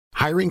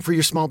Hiring for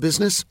your small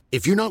business?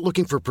 If you're not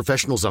looking for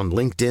professionals on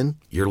LinkedIn,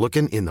 you're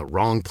looking in the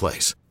wrong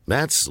place.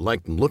 That's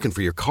like looking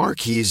for your car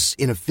keys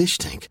in a fish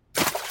tank.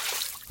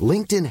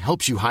 LinkedIn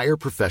helps you hire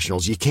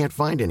professionals you can't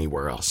find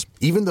anywhere else,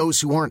 even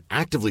those who aren't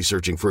actively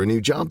searching for a new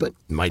job but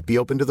might be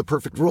open to the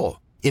perfect role.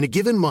 In a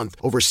given month,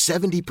 over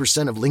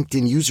 70% of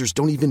LinkedIn users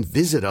don't even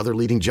visit other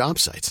leading job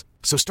sites.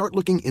 So start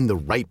looking in the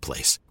right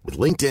place. With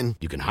LinkedIn,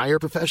 you can hire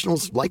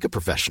professionals like a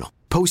professional.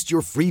 Post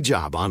your free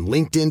job on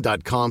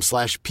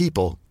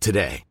linkedin.com/people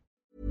today.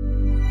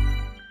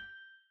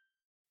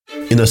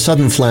 In a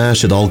sudden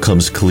flash, it all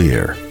comes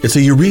clear. It's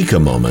a eureka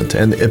moment,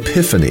 an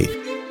epiphany.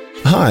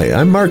 Hi,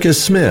 I'm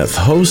Marcus Smith,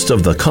 host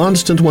of the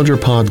Constant Wonder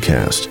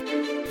podcast.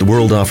 The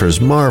world offers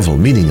marvel,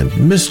 meaning,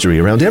 and mystery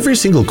around every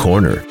single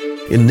corner.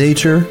 In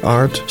nature,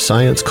 art,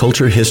 science,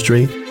 culture,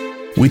 history,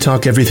 we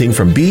talk everything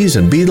from bees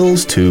and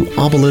beetles to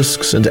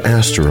obelisks and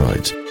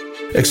asteroids.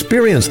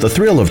 Experience the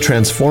thrill of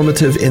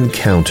transformative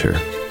encounter.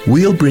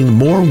 We'll bring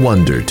more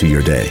wonder to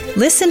your day.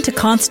 Listen to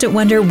Constant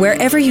Wonder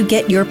wherever you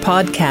get your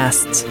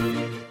podcasts.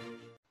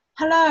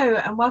 Hello,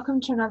 and welcome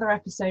to another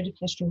episode of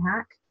History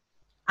Hack.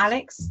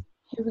 Alex,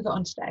 who have we got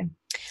on today?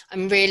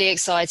 I'm really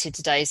excited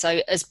today.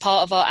 So as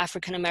part of our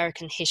African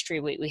American History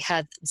Week, we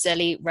had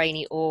Zélie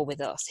Rainey Orr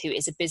with us, who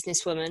is a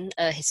businesswoman,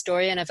 a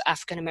historian of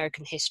African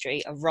American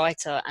history, a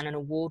writer and an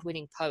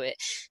award-winning poet.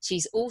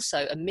 She's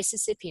also a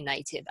Mississippi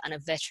native and a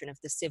veteran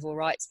of the Civil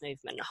Rights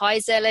Movement. Hi,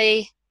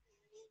 Zélie.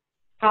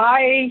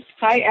 Hi,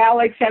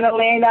 Alex and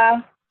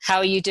Elena. How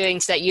are you doing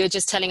today? You were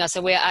just telling us,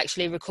 so we're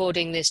actually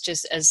recording this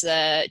just as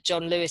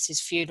John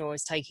Lewis's funeral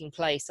is taking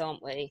place,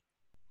 aren't we?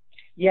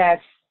 Yes.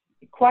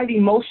 Quite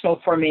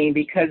emotional for me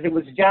because it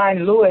was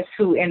John Lewis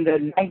who in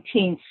the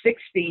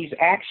 1960s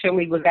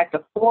actually was at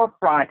the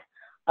forefront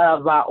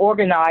of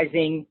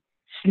organizing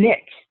SNCC,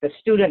 the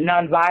Student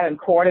Nonviolent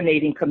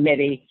Coordinating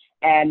Committee,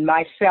 and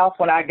myself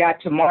when I got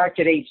to march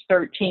at age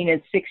 13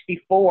 and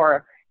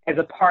 64 as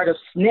a part of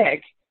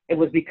SNCC, it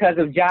was because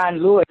of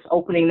John Lewis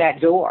opening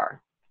that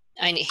door.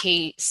 And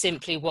he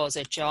simply was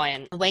a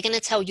giant. We're going to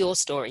tell your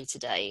story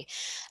today.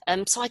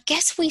 So I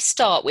guess we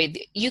start with,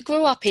 you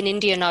grew up in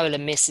Indianola,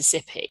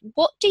 Mississippi.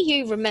 What do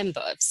you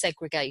remember of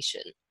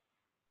segregation?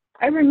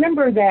 I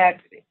remember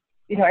that,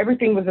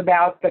 everything was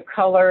about the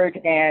colored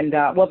and,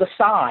 the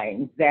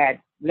signs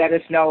that let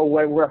us know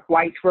where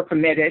whites were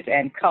permitted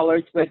and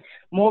coloreds, but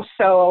more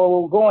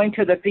so going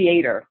to the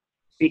theater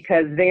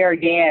because there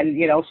again,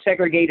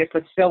 segregated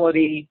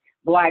facility.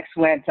 Blacks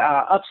went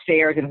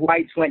upstairs and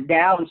whites went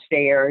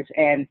downstairs.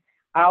 And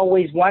I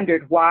always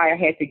wondered why I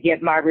had to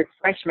get my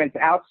refreshments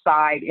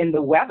outside in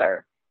the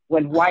weather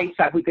when whites,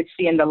 like we could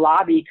see in the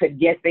lobby, could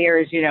get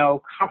theirs,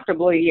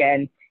 comfortably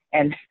and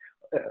in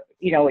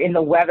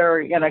the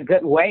weather in a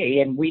good way,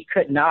 and we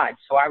could not.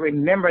 So I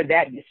remember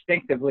that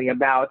distinctively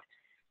about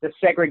the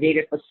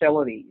segregated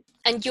facilities.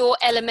 And your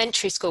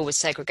elementary school was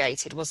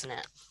segregated, wasn't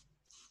it?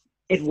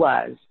 It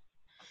was.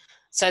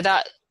 So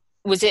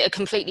was it a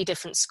completely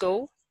different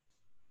school?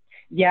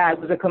 Yeah, it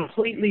was a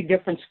completely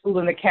different school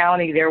in the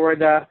county. There were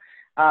the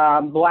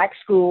black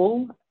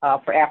school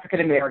for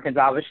African Americans,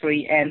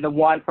 obviously, and the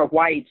one for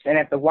whites. And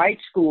at the white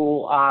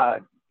school,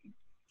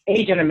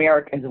 Asian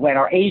Americans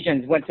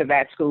Asians went to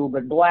that school,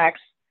 but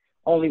blacks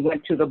only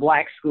went to the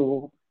black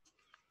school.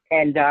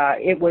 And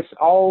it was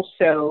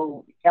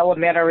also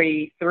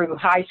elementary through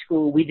high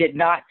school. We did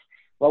not,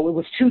 it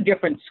was two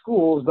different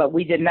schools, but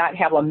we did not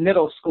have a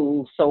middle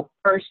school. So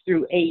first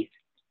through eighth,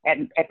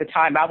 at the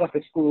time I went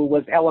to school,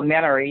 was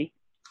elementary.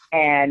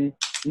 And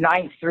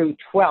 9th through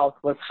 12th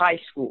was high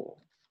school.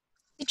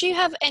 Did you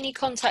have any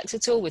contact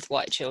at all with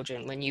white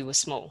children when you were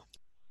small?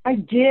 I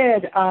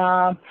did.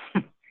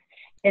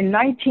 In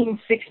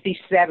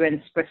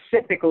 1967,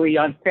 specifically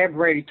on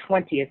February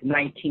 20th,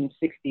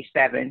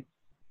 1967,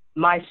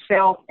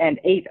 myself and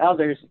 8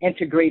 others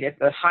integrated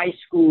the high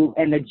school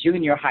and the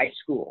junior high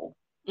school.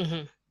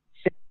 Mm-hmm.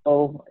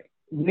 So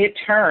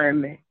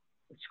midterm,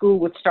 school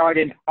would start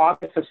in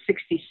August of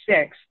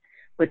 66.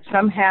 But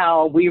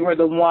somehow we were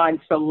the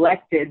ones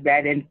selected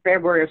that in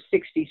February of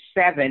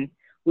 67,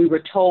 we were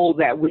told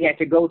that we had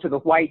to go to the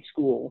white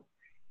school.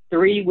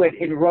 3 would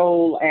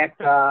enroll at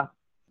the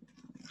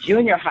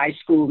junior high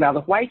school. Now,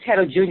 the whites had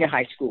a junior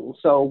high school,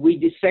 so we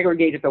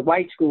desegregated the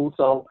white school.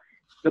 So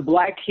the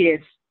black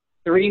kids,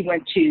 3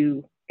 went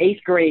to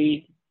 8th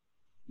grade,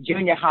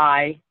 junior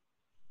high.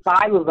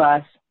 5 of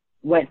us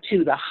went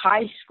to the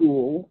high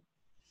school,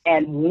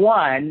 and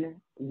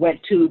 1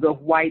 went to the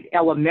white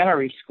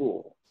elementary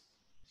school.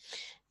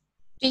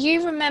 Do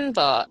you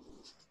remember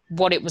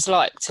what it was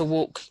like to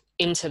walk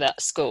into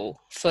that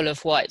school full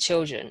of white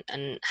children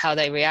and how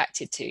they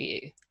reacted to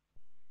you?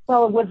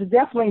 Well, it was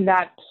definitely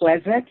not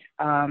pleasant.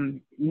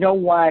 No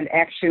one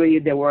actually,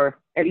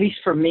 at least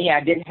for me, I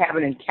didn't have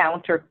an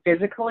encounter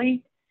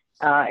physically,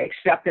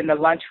 except in the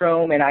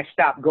lunchroom, and I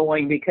stopped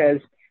going because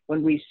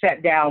when we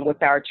sat down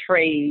with our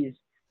trays,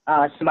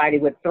 somebody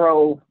would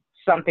throw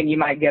something, you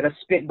might get a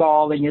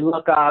spitball, and you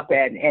look up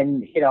and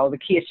the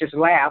kids just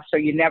laugh, so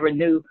you never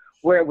knew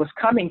where it was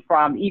coming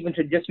from, even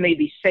to just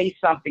maybe say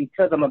something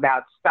to them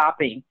about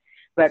stopping.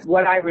 But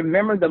what I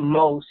remember the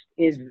most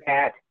is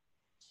that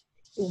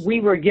we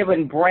were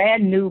given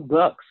brand new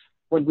books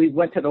when we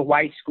went to the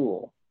white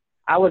school.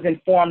 I was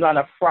informed on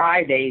a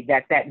Friday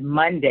that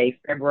Monday,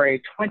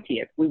 February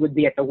 20th, we would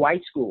be at the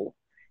white school.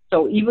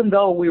 So even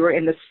though we were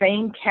in the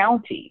same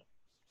county,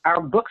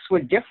 our books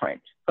were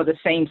different for the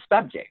same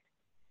subject.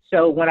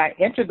 So when I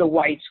entered the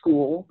white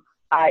school,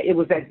 it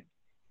was as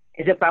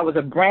if I was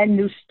a brand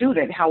new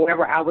student.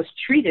 However, I was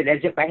treated as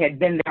if I had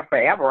been there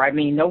forever. I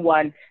mean, no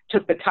one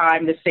took the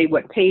time to say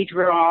what page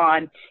we're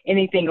on,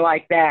 anything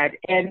like that.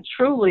 And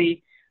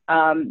truly,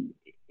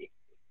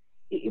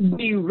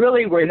 we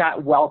really were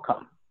not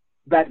welcome,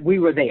 but we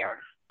were there.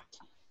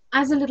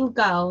 As a little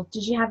girl,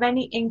 did you have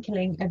any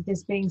inkling of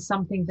this being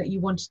something that you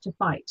wanted to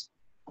fight?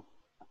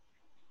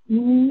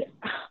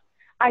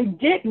 I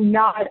did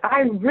not.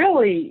 I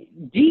really,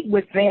 deep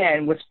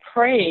within, was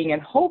praying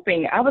and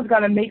hoping I was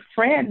going to make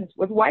friends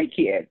with white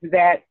kids,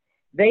 that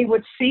they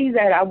would see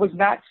that I was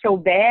not so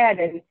bad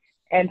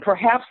and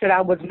perhaps that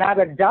I was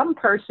not a dumb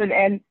person.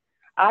 And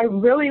I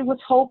really was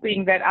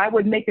hoping that I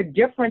would make a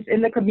difference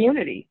in the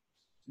community,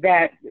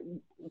 that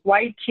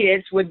white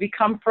kids would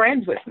become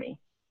friends with me.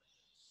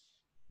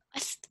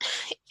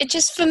 It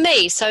just, for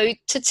me, so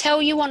to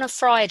tell you on a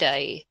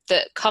Friday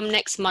that come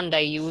next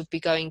Monday you would be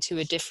going to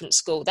a different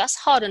school, that's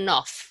hard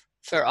enough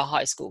for a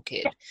high school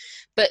kid.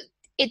 But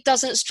it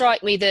doesn't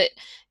strike me that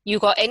you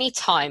got any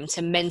time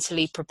to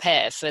mentally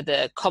prepare for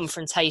the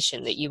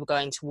confrontation that you were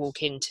going to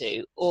walk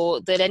into,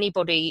 or that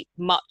anybody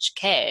much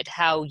cared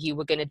how you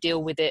were going to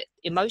deal with it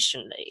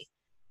emotionally.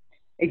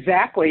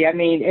 Exactly. I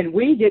mean, and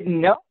we didn't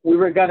know we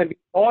were going to be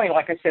going,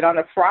 like I said, on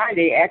a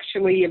Friday,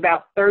 actually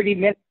about 30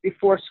 minutes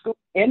before school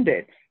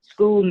ended.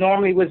 School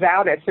normally was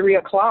out at 3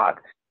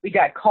 o'clock. We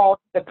got called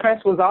to the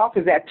principal's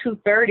office at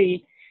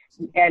 2:30,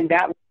 and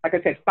that, like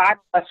I said, 5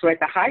 of us were at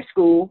the high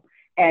school.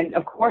 And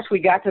of course, we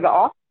got to the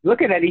office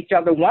looking at each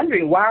other,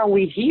 wondering, why are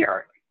we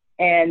here?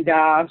 And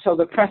so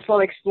the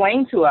principal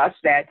explained to us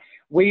that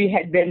we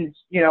had been,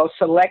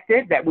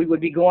 selected, that we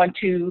would be going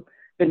to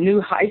the new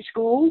high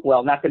school.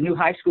 Well, not the new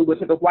high school, but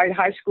to the white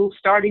high school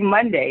starting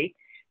Monday,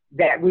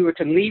 that we were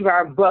to leave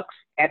our books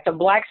at the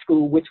black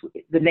school, which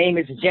the name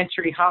is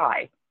Gentry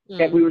High,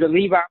 that we were to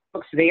leave our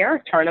books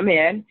there, turn them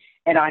in,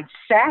 and on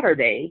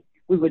Saturday,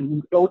 we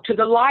would go to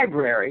the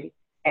library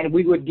and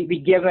we would be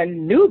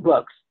given new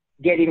books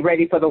getting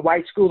ready for the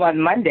white school on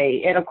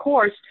Monday. And of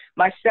course,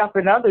 myself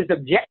and others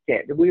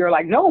objected. We were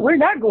like, no, we're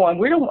not going.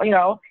 We don't,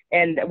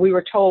 and we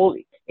were told,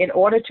 in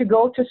order to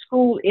go to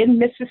school in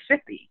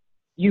Mississippi,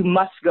 you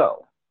must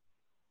go.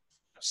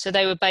 So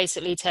they were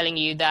basically telling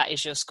you that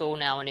is your school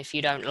now, and if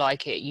you don't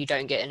like it, you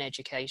don't get an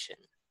education.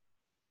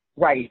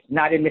 Right,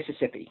 not in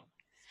Mississippi.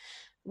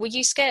 Were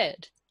you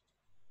scared?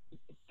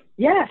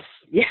 Yes,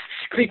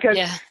 because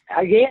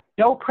again,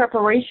 no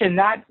preparation,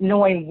 not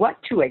knowing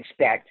what to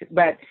expect.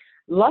 But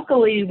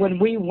luckily, when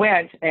we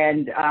went,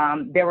 and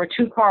there were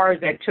 2 cars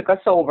that took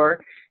us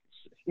over,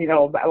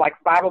 like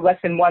 5 of us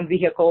in one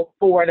vehicle,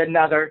 4 in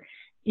another,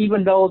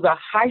 even though the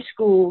high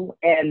school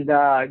and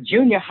the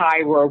junior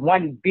high were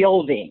one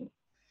building.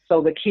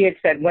 So the kids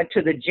that went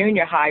to the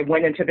junior high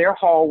went into their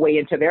hallway,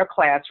 into their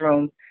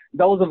classroom.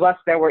 Those of us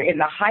that were in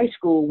the high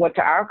school went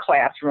to our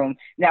classroom.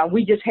 Now,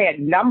 we just had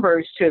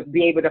numbers to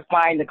be able to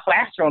find the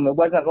classroom. It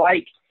wasn't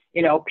like,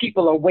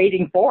 people are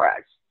waiting for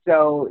us.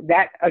 So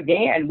that,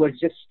 again, was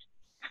just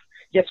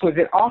was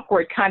an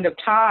awkward kind of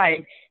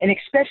time, and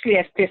especially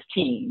at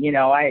 15,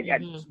 I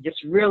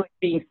just really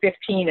being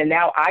 15 and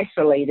now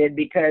isolated,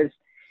 because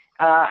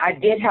I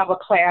did have a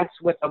class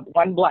with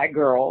one black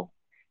girl,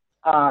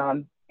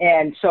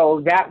 and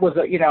so that was,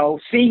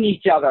 seeing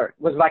each other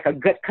was like a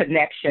good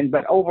connection.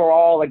 But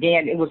overall,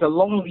 again, it was a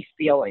lonely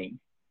feeling.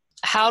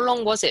 How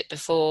long was it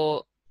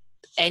before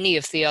any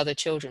of the other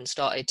children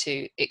started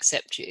to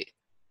accept you?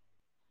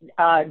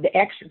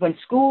 When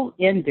school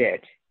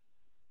ended,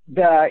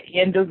 the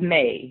end of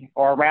May,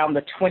 or around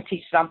the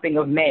 20-something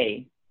of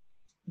May,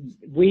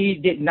 we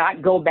did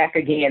not go back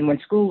again.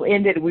 When school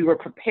ended, we were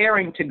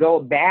preparing to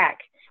go back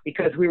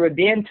because we were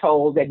then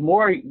told that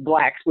more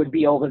blacks would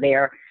be over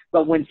there.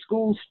 But when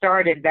school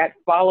started that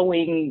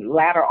following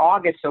latter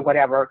August or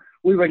whatever,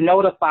 we were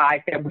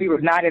notified that we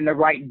were not in the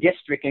right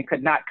district and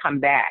could not come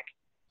back.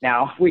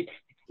 Now,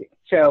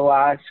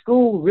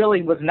 school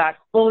really was not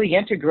fully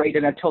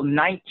integrated until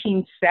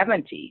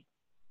 1970.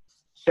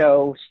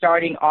 So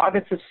starting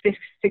August of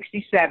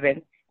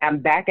 67, I'm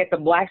back at the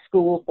black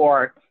school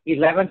for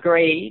 11th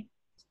grade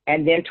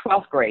and then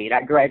 12th grade.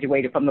 I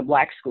graduated from the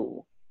black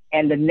school.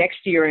 And the next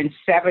year in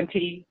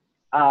 70,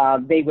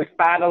 they would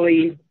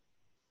finally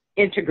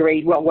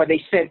integrate, where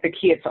they sent the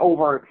kids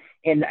over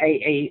in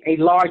a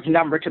large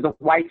number to the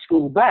white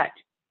school. But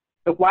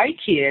the white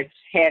kids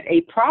had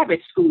a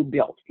private school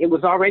built. It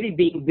was already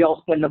being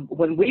built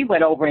when we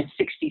went over in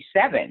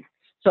 67.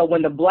 So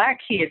when the black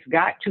kids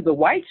got to the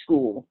white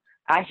school,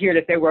 I hear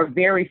that there were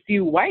very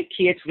few white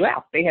kids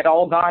left. They had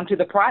all gone to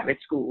the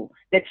private school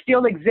that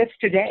still exists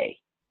today.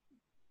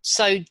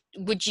 So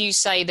would you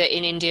say that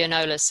in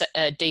Indianola,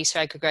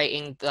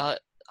 desegregating the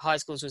high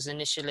schools was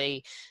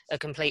initially a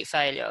complete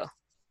failure?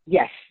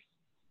 Yes,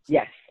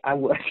 I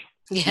would.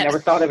 Yeah. Never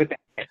thought of it that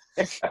way.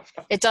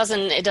 It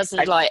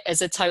doesn't like,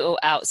 as a total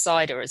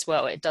outsider as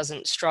well, it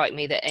doesn't strike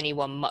me that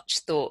anyone much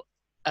thought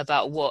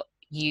about what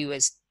you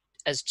as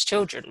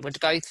children would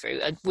go through.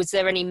 Was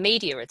there any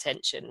media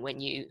attention when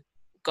you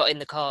got in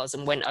the cars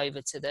and went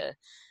over to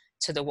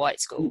the white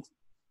school?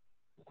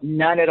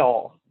 None at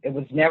all. It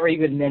was never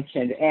even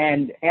mentioned.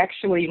 And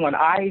actually, when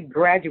I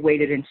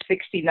graduated in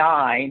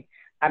 '69,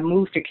 I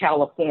moved to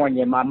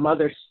California. My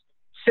mother's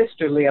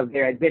sister lived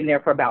there. I'd been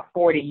there for about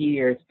 40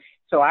 years.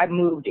 So I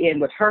moved in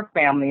with her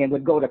family and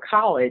would go to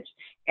college.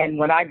 And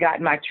when I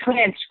got my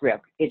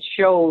transcript, it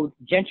showed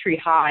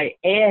Gentry High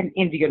and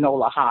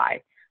Indianola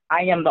High.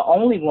 I am the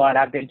only one,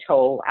 I've been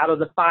told, out of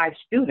the 5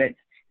 students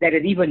that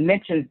it even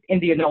mentions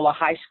Indianola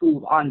High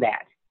School on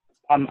that,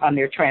 on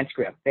their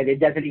transcript, that it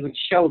doesn't even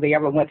show they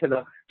ever went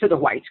to the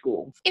white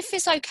school. If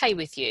it's okay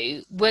with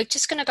you, we're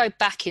just going to go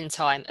back in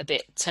time a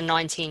bit to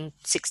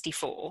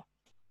 1964.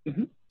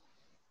 Mm-hmm.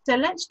 So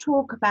let's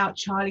talk about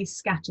Charlie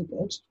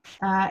Scattergood.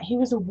 He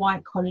was a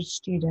white college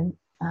student,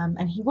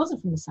 and he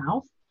wasn't from the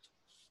South.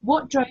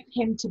 What drove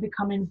him to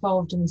become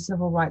involved in the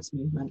civil rights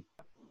movement?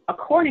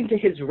 According to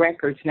his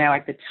records now,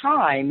 at the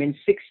time in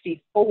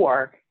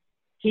 '64,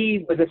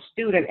 he was a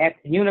student at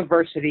the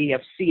University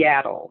of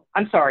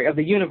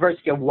the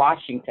University of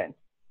Washington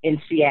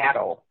in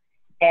Seattle.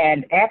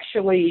 And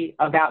actually,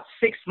 about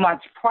 6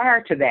 months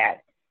prior to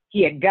that,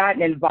 he had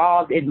gotten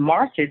involved in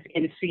marches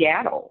in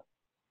Seattle.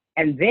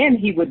 And then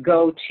he would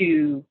go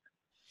to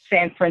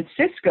San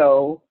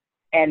Francisco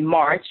and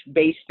march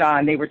based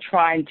on, they were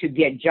trying to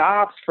get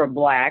jobs for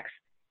Blacks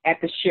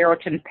at the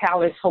Sheraton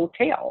Palace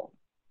Hotel.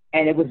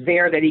 And it was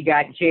there that he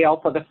got jail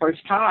for the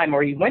first time,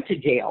 or he went to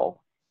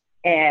jail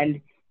and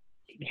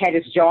had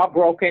his jaw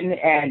broken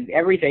and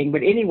everything.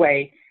 But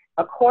anyway,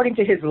 according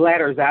to his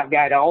letters, I've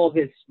got all of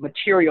his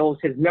materials,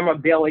 his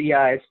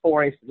memorabilia, as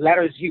far as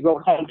letters he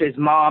wrote home to his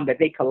mom that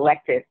they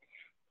collected.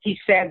 He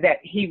said that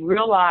he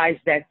realized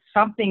that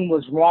something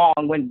was wrong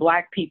when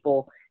Black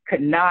people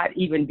could not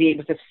even be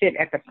able to sit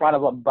at the front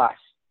of a bus.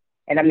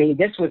 And I mean,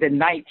 this was in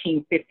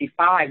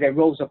 1955 that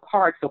Rosa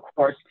Parks, of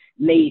course,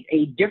 made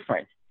a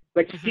difference.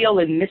 But still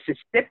in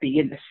Mississippi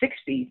in the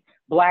 60s,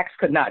 Blacks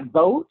could not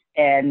vote,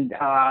 and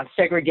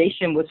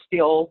segregation was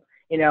still,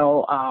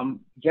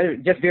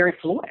 just very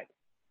fluid.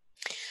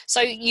 So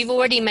you've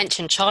already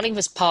mentioned Charlie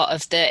was part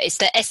of it's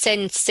the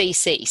SNCC,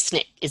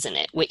 SNCC, isn't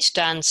it? Which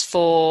stands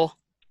for?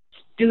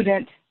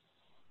 Student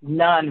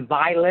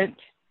Nonviolent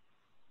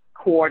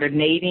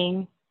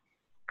Coordinating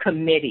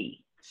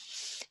Committee.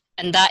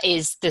 And that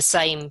is the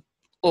same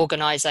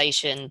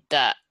organization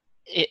that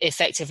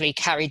effectively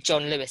carried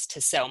John Lewis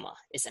to Selma,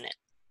 isn't it?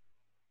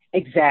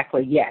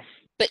 Exactly, yes.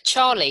 But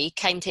Charlie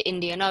came to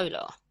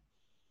Indianola.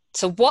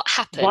 So what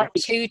happened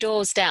 2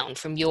 doors down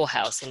from your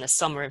house in the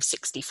summer of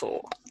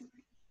 '64?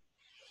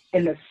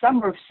 In the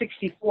summer of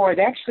 '64,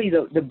 actually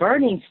the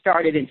burning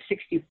started in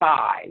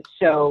 '65.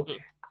 So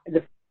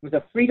it was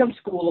a Freedom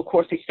School. Of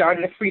course, they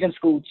started a Freedom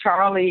School.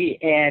 Charlie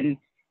and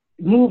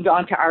moved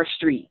onto our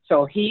street.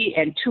 So he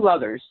and 2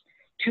 others,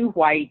 2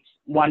 whites,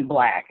 1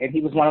 Black, and he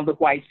was one of the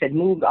whites that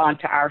moved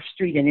onto our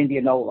street in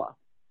Indianola.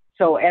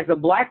 So as a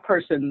Black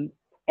person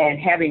and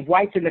having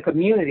whites in the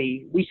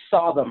community, we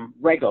saw them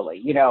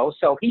regularly,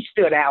 So he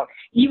stood out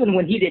even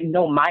when he didn't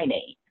know my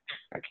name,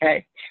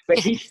 okay? But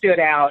he stood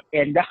out.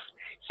 And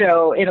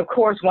and of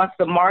course, once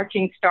the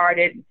marching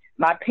started,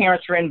 my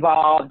parents were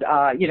involved,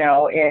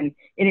 and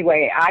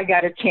anyway, I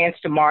got a chance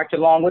to march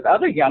along with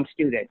other young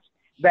students.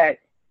 But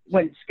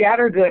when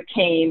Scattergood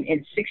came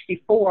in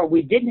 '64,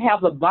 we didn't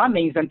have the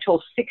bombings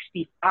until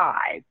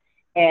 '65,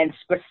 and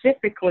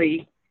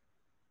specifically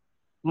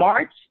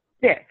March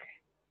 5th,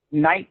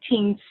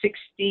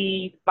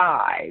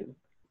 1965,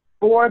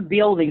 4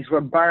 buildings were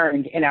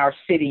burned in our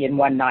city in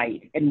one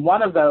night, and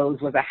one of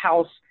those was a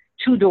house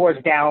 2 doors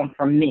down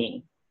from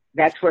me.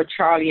 That's where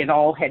Charlie and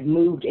all had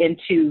moved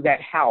into that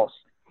house,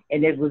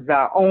 and it was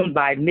owned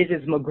by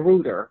Mrs.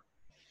 Magruder,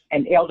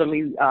 an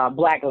elderly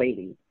Black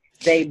lady.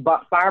 They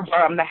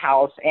firebombed the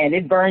house, and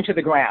it burned to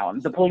the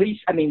ground. The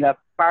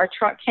fire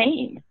truck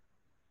came,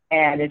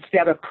 and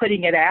instead of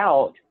putting it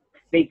out,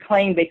 they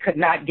claimed they could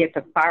not get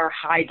the fire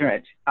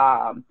hydrant.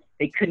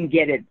 They couldn't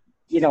get it,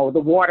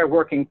 the water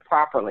working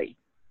properly.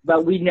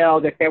 But we know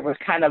that there was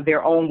kind of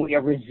their own way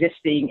of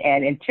resisting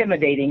and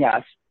intimidating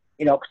us,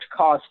 to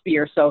cause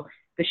fear. So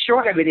the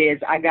short of it is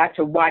I got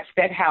to watch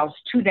that house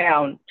 2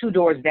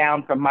 doors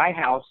down from my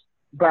house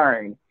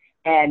burn.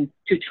 And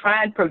to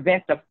try and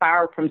prevent the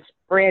fire from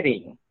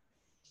spreading,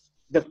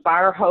 the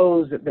fire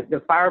hose,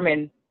 the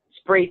firemen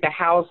sprayed the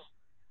house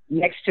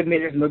next to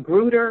Mrs.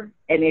 Magruder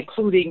and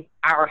including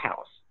our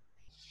house.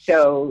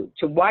 So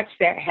to watch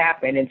that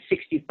happen in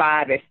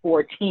 '65 at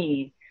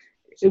 14,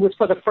 it was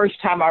for the first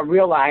time I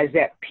realized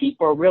that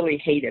people really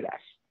hated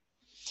us.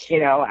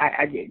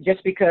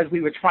 Just because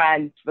we were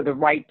trying for the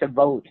right to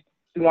vote,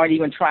 we weren't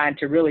even trying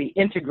to really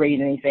integrate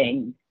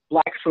anything.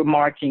 Blacks were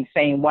marching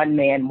saying 1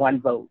 man,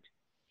 1 vote.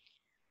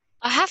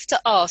 I have to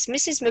ask,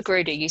 Mrs.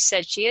 Magruder, you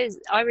said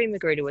Irene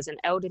Magruder was an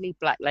elderly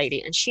black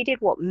lady, and she did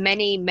what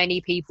many,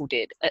 many people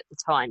did at the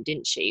time,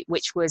 didn't she?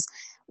 Which was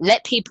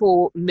let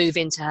people move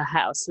into her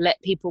house, let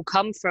people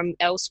come from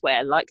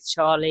elsewhere, like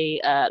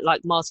Charlie,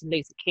 like Martin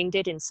Luther King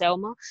did in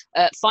Selma,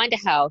 find a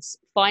house,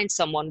 find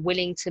someone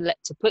willing to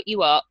put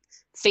you up,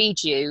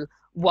 feed you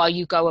while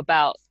you go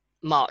about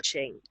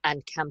marching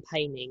and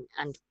campaigning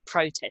and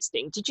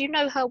protesting. Did you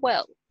know her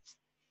well?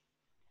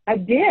 I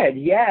did,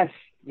 yes.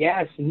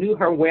 Yes, knew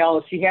her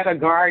well. She had a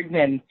garden,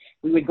 and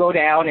we would go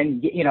down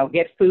and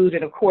get food.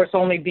 And of course,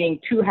 only being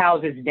 2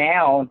 houses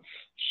down,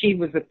 she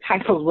was the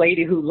type of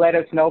lady who let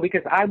us know,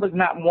 because I was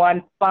not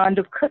one fond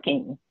of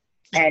cooking.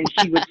 And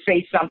she would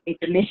say something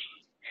to me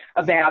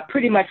about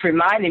pretty much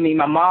reminding me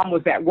my mom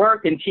was at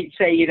work, and she'd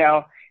say,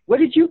 what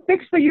did you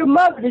fix for your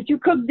mother? Did you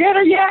cook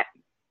dinner yet?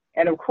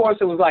 And of course,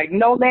 it was like,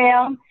 no,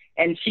 ma'am.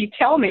 And she'd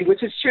tell me,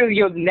 which is true,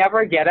 you'll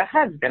never get a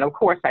husband. Of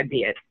course I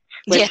did.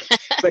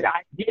 But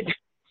I did.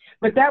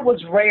 But that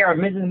was rare.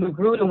 Mrs.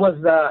 Magruder was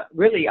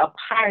really a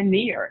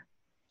pioneer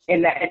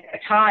at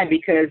that time,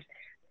 because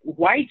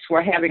whites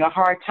were having a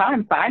hard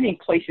time finding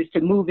places to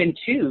move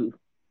into.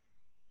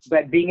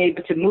 But being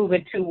able to move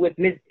into with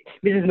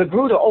Mrs.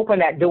 Magruder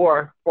opened that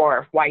door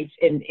for whites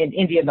in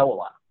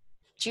Indianola.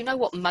 Do you know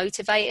what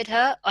motivated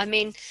her? I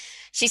mean,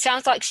 she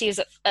sounds like she was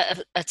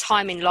at a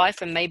time in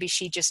life, and maybe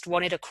she just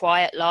wanted a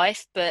quiet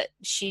life, but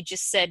she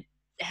just said,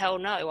 hell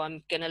no,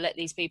 I'm going to let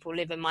these people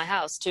live in my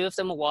house. 2 of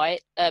them are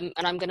white, and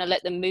I'm going to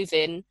let them move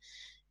in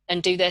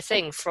and do their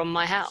thing from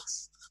my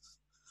house.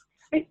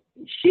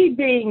 She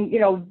being,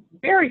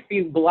 very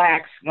few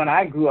blacks when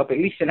I grew up, at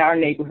least in our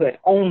neighborhood,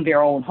 owned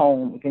their own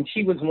homes, and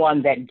she was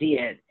one that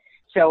did.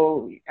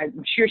 So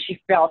I'm sure she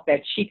felt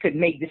that she could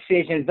make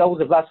decisions.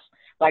 Those of us,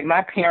 like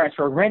my parents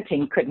were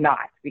renting, could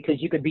not,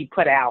 because you could be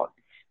put out.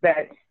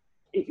 But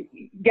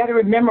you got to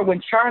remember, when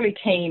Charlie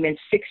came in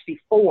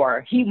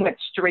 1964, he went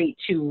straight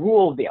to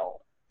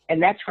Ruleville,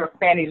 and that's where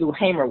Fannie Lou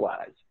Hamer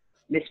was.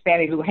 Miss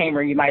Fannie Lou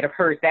Hamer, you might have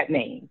heard that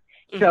name.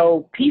 Mm-hmm.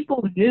 So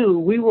people knew,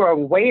 we were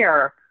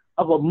aware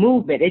of a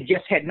movement. It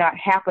just had not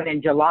happened in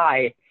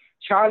July.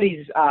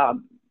 Charlie's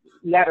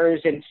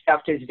letters and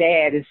stuff to his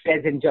dad, it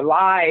says in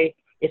July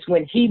is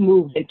when he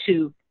moved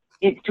to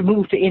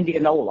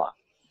Indianola.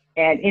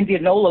 And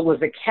Indianola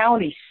was a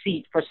county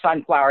seat for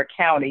Sunflower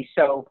County.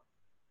 So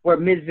where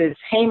Mrs.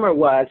 Hamer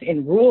was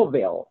in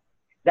Ruleville,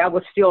 that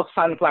was still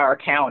Sunflower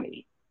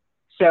County.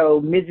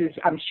 So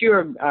I'm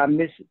sure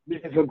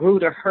Mrs.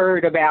 Magruder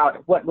heard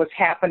about what was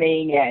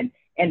happening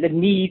and the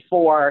need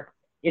for,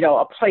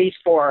 a place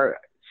for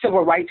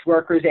civil rights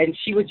workers, and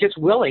she was just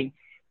willing.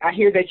 I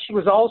hear that she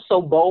was also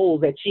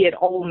bold that she had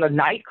owned a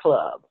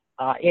nightclub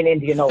in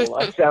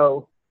Indianola.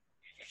 So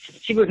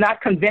she was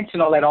not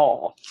conventional at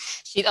all.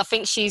 I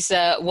think she's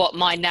what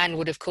my nan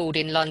would have called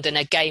in London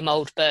a game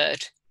old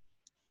bird.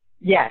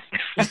 Yes.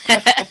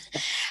 I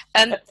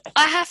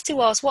have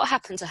to ask, what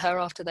happened to her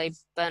after they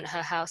burnt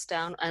her house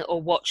down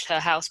or watched her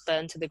house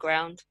burn to the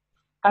ground?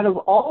 Out of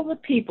all the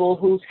people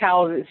whose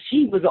houses,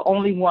 she was the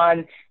only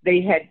one.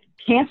 They had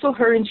canceled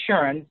her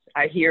insurance,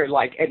 I hear,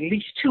 like at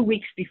least 2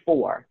 weeks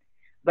before.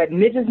 But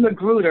Mrs.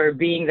 Magruder,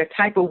 being the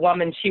type of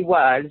woman she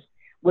was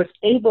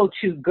able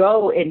to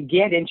go and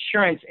get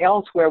insurance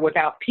elsewhere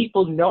without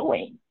people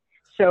knowing.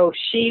 So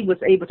she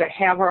was able to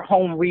have her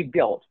home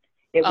rebuilt.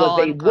 It was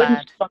a wooden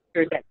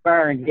structure that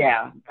burned,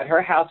 but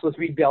her house was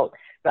rebuilt.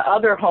 The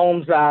other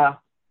homes there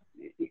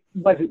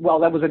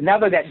was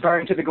another that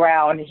burned to the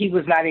ground. He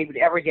was not able to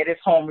ever get his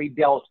home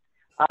rebuilt.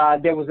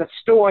 There was a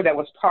store that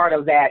was part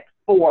of that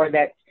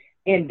that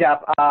ended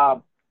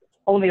up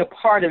only a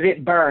part of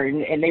it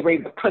burned, and they were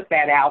able to put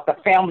that out. The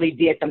family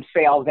did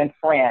themselves and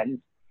friends.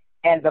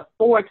 And the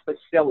 4th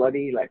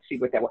facility, let's see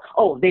what that was.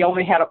 Oh, they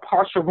only had a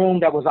partial room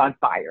that was on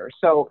fire.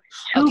 So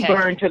 2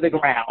 burned to the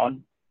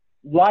ground.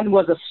 One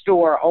was a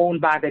store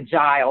owned by the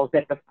Giles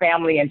that the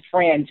family and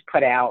friends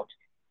put out.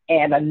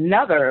 And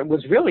another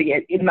was really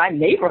in my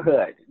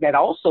neighborhood that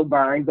also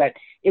burned, but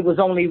it was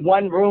only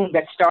one room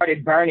that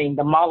started burning,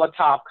 the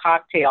Molotov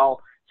cocktail.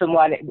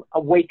 Someone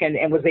awakened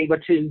and was able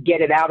to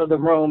get it out of the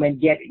room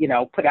and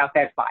put out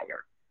that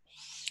fire.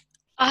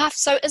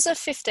 So as a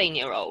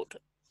 15-year-old,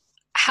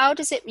 how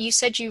does it, you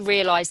said you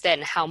realized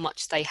then how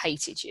much they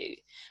hated you.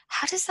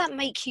 How does that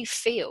make you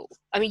feel?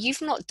 I mean,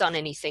 you've not done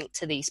anything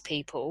to these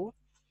people.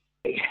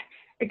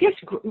 I guess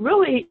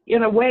really,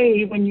 in a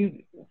way,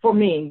 for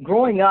me,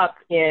 growing up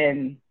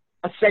in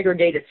a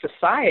segregated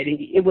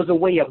society, it was a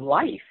way of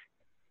life.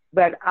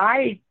 But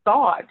I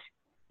thought,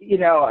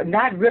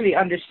 not really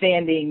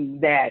understanding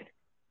that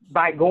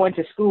by going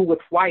to school with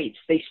whites,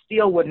 they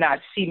still would not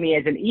see me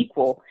as an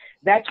equal.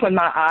 That's when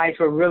my eyes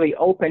were really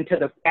open to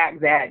the fact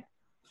that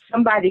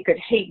somebody could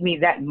hate me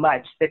that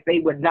much that they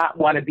would not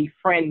want to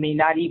befriend me,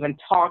 not even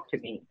talk to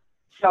me.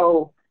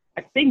 So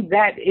I think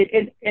that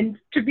and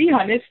to be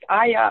honest,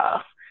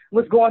 I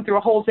was going through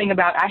a whole thing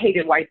about I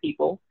hated white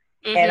people.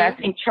 Mm-hmm. And I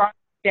think Charlie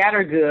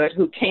Scattergood,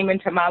 who came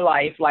into my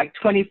life like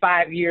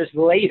 25 years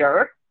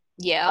later,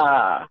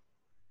 it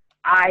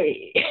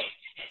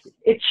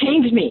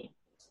changed me.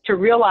 to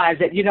realize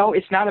that,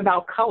 it's not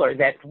about color,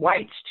 that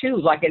whites too,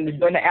 like during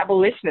the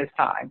abolitionist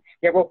time,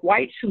 there were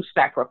whites who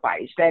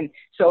sacrificed. And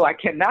so I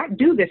cannot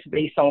do this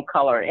based on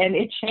color. And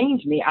it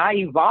changed me. I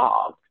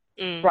evolved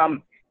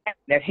from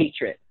that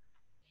hatred.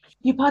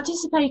 You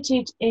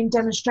participated in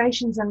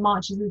demonstrations and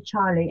marches with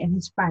Charlie and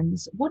his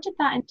friends. What did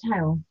that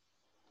entail?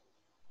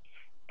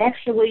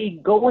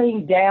 Actually,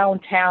 going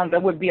downtown, there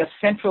would be a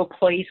central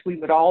place we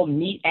would all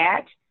meet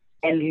at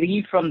and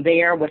leave from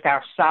there with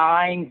our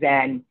signs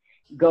and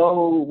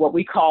go what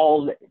we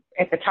called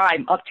at the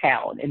time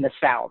uptown in the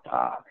South.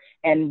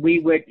 And we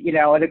would,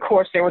 and of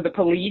course there were the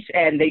police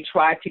and they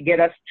tried to get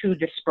us to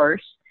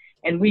disperse,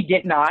 and we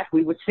did not.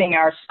 We would sing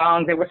our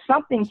songs. There was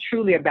something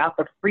truly about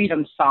the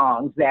freedom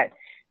songs that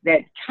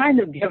kind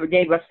of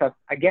gave us a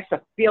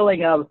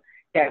feeling of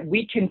that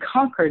we can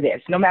conquer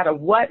this. No matter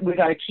what, we're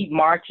going to keep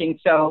marching.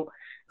 So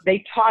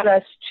they taught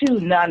us two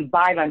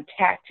nonviolent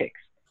tactics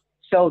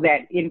so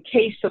that in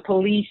case the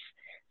police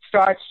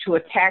starts to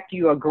attack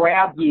you or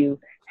grab you,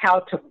 how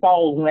to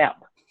fall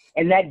limp.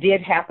 And that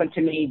did happen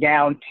to me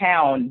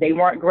downtown. They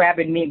weren't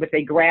grabbing me, but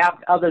they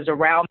grabbed others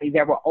around me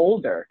that were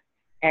older.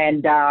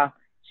 And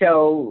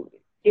so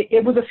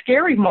it was a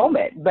scary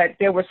moment, but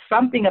there was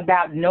something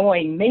about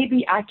knowing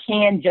maybe I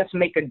can just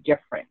make a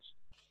difference.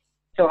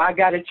 So I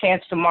got a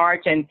chance to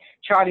march, and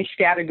Charlie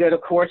Scattergood, of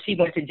course, he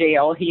went to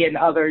jail, he and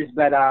others,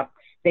 but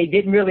they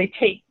didn't really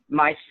take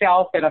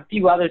myself and a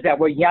few others that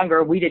were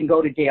younger. We didn't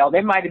go to jail.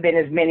 There might have been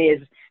as many as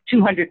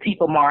 200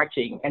 people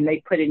marching, and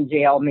they put in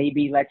jail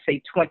maybe, let's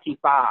say,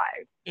 25.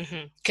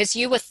 Because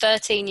you were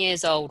 13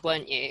 years old,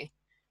 weren't you?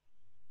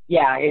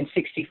 Yeah, in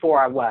 64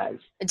 I was.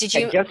 Did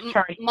you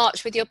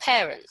march with your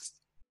parents?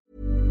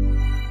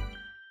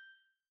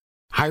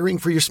 Hiring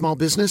for your small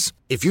business?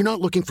 If you're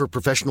not looking for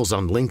professionals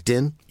on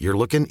LinkedIn, you're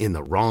looking in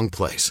the wrong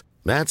place.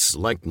 That's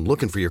like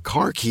looking for your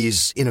car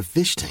keys in a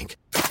fish tank.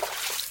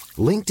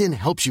 LinkedIn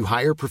helps you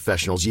hire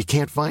professionals you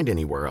can't find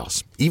anywhere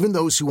else, even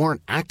those who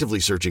aren't actively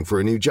searching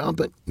for a new job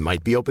but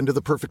might be open to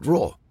the perfect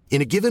role.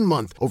 In a given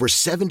month, over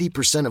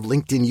 70% of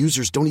LinkedIn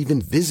users don't even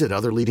visit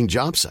other leading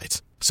job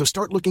sites. So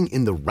start looking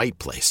in the right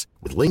place.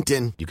 With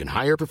LinkedIn, you can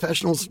hire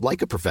professionals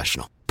like a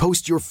professional.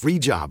 Post your free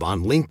job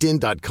on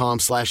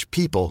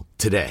linkedin.com/people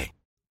today.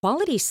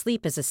 Quality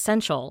sleep is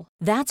essential.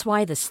 That's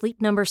why the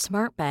Sleep Number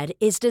Smart Bed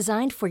is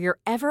designed for your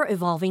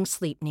ever-evolving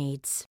sleep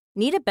needs.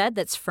 Need a bed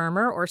that's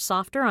firmer or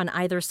softer on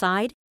either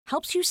side?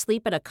 Helps you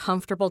sleep at a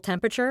comfortable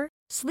temperature?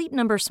 Sleep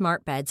Number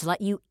Smart Beds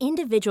let you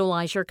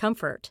individualize your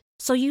comfort,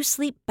 so you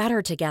sleep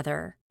better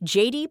together.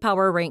 J.D.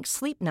 Power ranks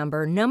Sleep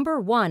Number number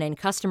 1 in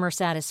customer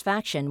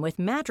satisfaction with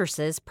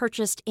mattresses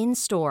purchased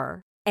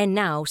in-store. And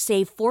now,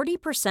 save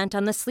 40%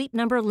 on the Sleep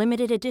Number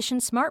Limited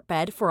Edition Smart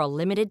Bed for a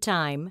limited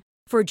time.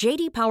 For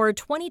J.D. Power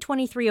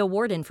 2023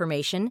 award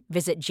information,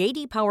 visit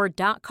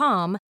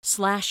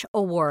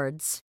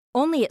jdpower.com/awards.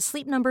 Only at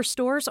Sleep Number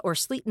stores or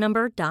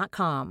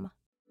sleepnumber.com.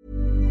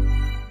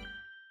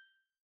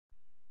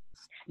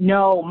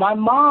 No, my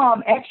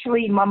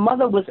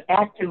mother was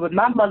active.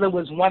 My mother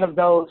was one of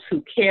those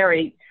who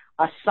carried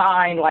a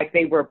sign like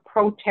they were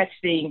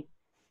protesting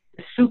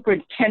the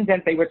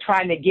superintendent. They were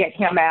trying to get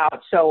him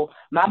out. So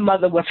my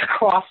mother was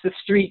across the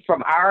street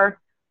from our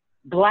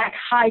black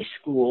high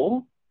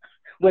school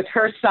with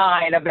her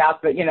sign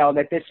about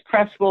that this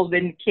principal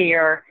didn't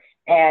care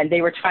and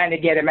they were trying to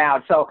get him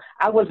out. So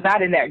I was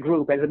not in that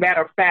group. As a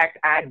matter of fact,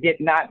 I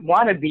did not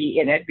want to be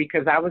in it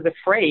because I was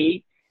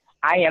afraid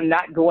I am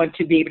not going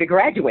to be able to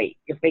graduate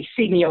if they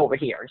see me over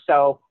here.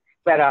 So,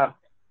 but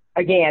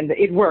again,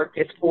 it worked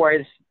as far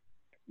as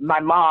my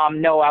mom.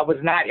 No, I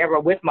was not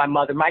ever with my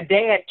mother. My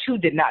dad too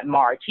did not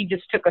march. He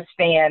just took a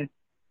stand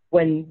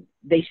when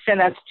they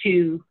sent us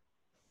to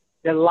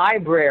the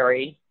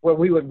library where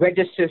we would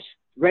register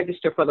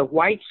for the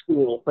white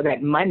school for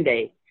that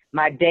Monday.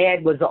 My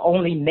dad was the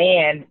only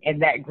man in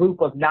that group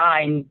of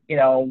 9,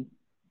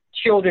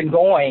 children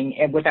going,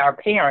 and with our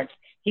parents,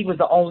 he was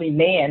the only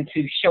man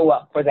to show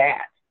up for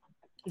that.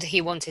 He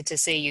wanted to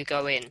see you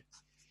go in.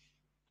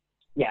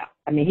 Yeah.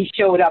 I mean, he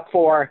showed up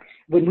for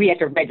when we had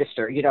to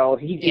register, he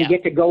didn't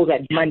get to go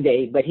that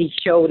Monday, but he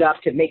showed up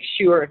to make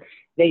sure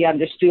they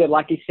understood,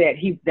 like he said,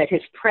 that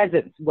his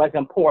presence was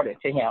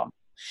important to him.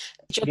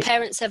 Did your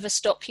parents ever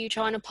stop you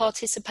trying to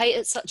participate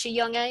at such a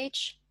young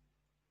age?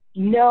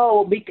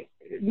 No,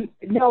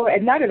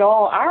 not at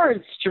all. Our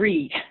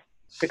street,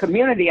 the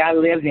community I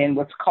lived in,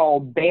 was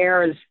called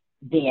Bear's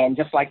Den,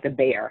 just like the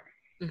bear.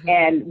 Mm-hmm.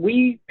 And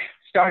we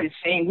started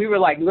saying we were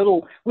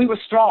we were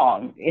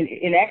strong.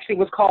 And actually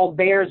was called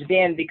Bear's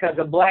Den because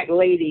a black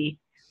lady,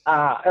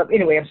 a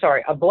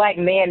black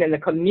man in the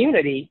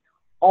community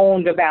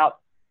owned about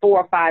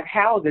 4 or 5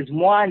 houses,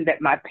 one that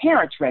my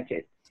parents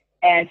rented.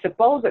 And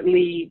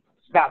supposedly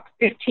about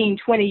 15,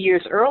 20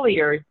 years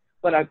earlier,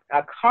 when a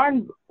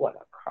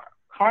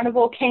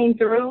carnival came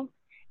through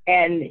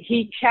and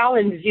he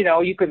challenged,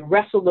 you could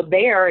wrestle the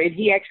bear, and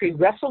he actually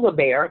wrestled the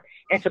bear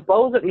and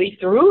supposedly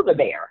threw the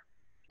bear.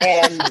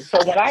 And so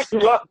when I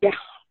grew up,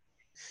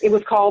 It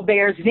was called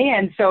Bears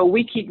Den. So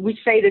we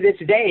say to this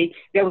day,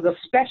 there was a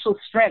special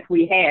strength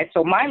we had.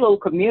 So my little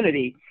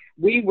community,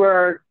 we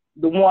were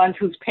the ones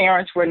whose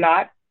parents were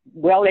not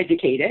well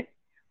educated.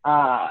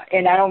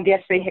 And I don't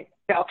guess they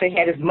felt they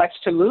had as much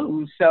to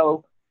lose.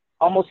 So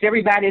almost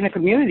everybody in the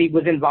community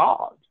was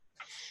involved.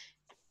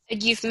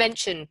 You've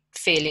mentioned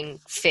feeling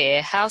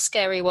fear. How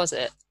scary was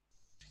it?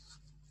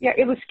 Yeah,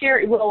 it was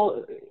scary.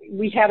 Well,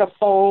 we had a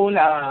phone.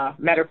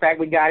 Matter of fact,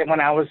 we got it when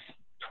I was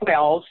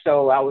 12,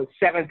 so I was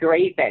 7th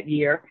grade that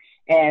year.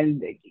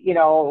 And, you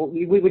know,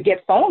 we would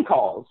get phone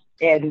calls,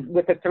 and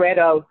with the threat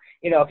of,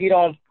 you know, if you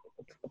don't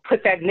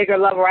put that nigger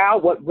lover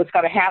out, what's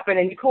going to happen?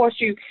 And, of course,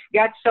 you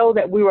got so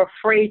that we were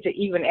afraid to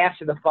even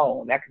answer the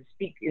phone. I could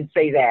speak and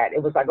say that.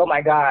 It was like, oh,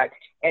 my God.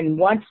 And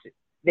once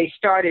they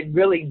started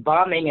really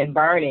bombing and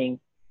burning,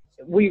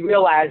 we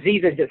realized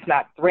these are just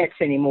not threats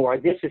anymore.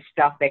 This is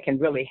stuff that can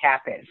really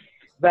happen.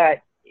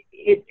 But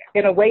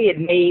in a way, it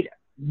made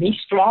me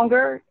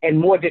stronger and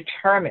more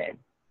determined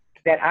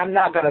that I'm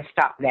not going to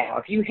stop now.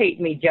 If you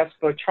hate me just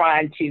for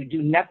trying to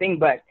do nothing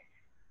but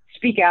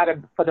speak out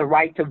for the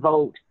right to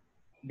vote,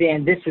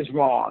 then this is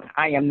wrong.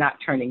 I am not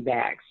turning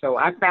back. So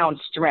I found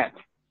strength.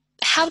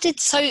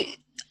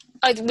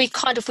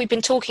 We've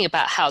been talking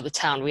about how the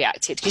town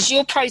reacted, because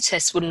your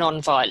protests were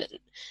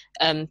non-violent.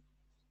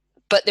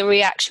 But the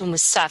reaction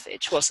was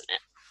savage, wasn't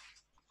it?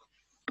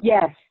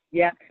 Yes,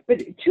 yeah. But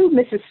too,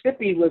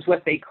 Mississippi was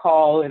what they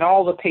call, in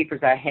all the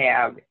papers I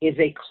have, is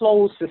a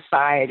closed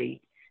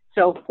society.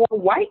 So for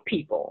white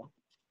people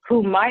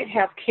who might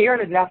have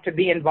cared enough to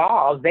be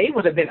involved, they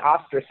would have been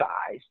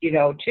ostracized, you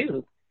know,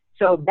 too.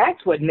 So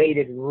that's what made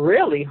it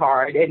really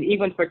hard. And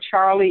even for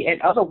Charlie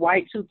and other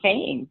whites who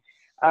came,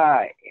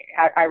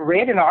 I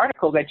read an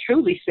article that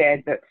truly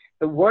said that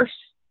the worst,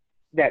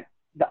 that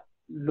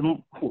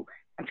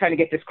I'm trying to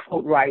get this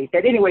quote right,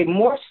 that anyway,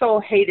 more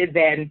so hated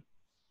than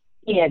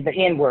the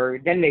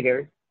N-word, than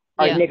niggers,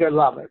 are nigger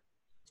lovers.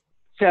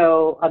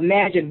 So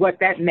imagine what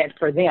that meant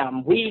for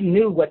them. We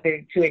knew what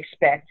to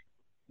expect,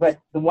 but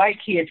the white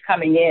kids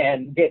coming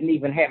in didn't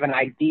even have an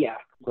idea.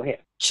 Go ahead.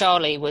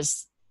 Charlie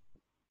was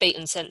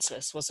beaten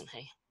senseless, wasn't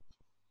he?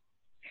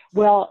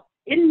 Well,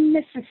 in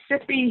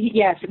Mississippi,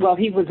 yes. Well,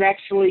 he was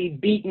actually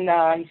beaten.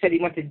 He said he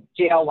went to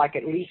jail like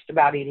at least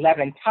about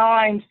 11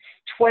 times,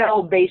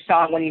 12 based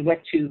on when he went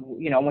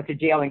to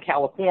jail in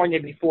California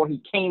before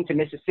he came to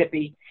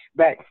Mississippi.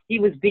 But he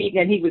was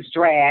beaten and he was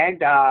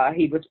dragged.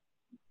 He was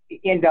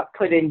end up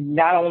put in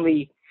not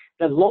only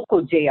the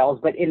local jails,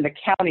 but in the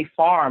county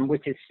farm,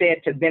 which is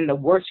said to have been the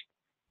worst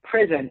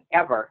prison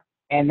ever.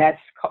 And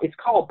it's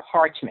called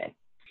Parchment.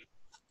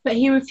 But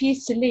he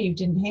refused to leave,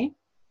 didn't he?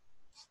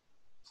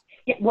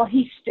 Yeah, well,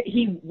 he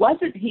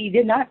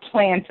did not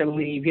plan to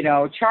leave. You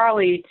know,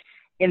 Charlie's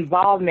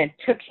involvement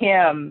took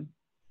him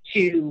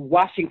to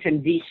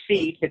Washington,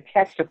 D.C. to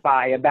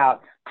testify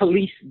about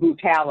police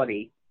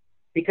brutality.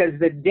 Because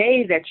the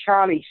day that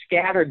Charlie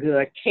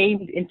Scattergood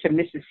came into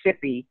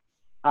Mississippi,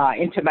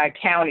 into my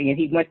county, and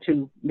he went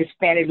to Miss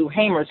Fannie Lou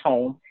Hamer's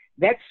home,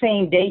 that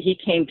same day he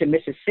came to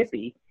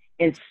Mississippi,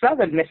 in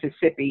southern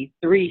Mississippi,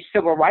 3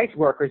 civil rights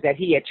workers that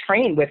he had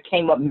trained with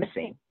came up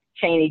missing,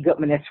 Cheney,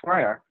 Goodman, and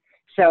Swerner.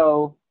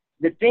 So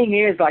the thing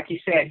is, like you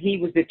said, he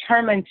was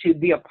determined to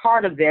be a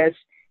part of this.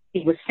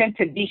 He was sent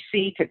to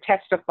D.C. to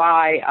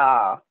testify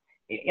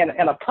in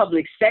a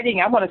public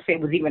setting. I want to say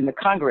it was even the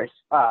Congress,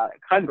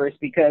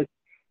 because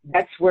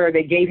that's where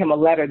they gave him a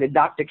letter that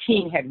Dr.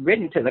 King had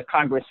written to the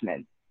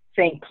congressman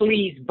saying,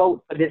 please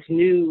vote for this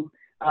new,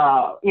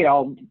 act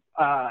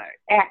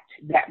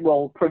that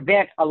will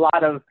prevent a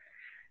lot of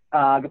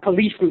the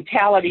police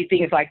brutality,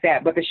 things like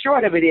that. But the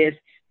short of it is,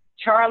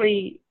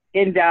 Charlie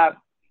ended up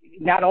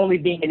not only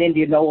being in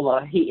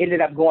Indianola, he ended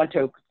up going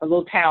to a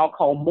little town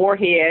called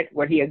Moorhead,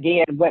 where he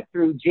again went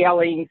through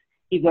jailings.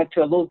 He went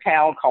to a little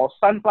town called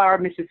Sunflower,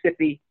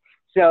 Mississippi.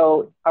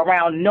 So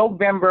around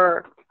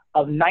November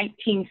of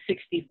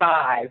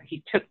 1965,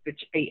 he took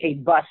a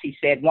bus. He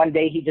said one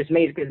day he just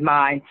made up his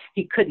mind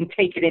he couldn't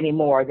take it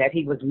anymore, that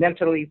he was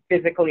mentally,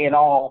 physically, and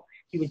all,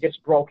 he was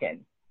just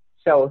broken.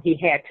 So he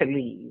had to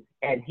leave,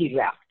 and he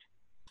left.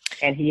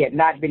 And he had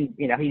not been,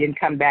 he didn't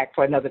come back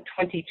for another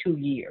 22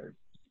 years.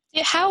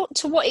 Yeah,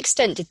 to what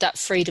extent did that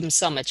Freedom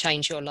Summer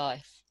change your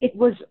life? It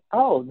was,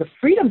 the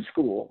Freedom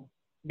School,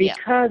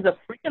 because the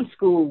Freedom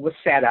School was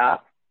set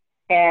up,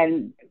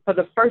 and for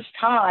the first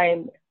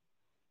time,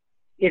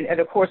 and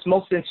of course,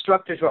 most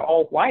instructors were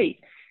all white,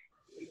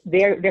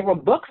 there were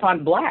books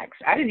on blacks.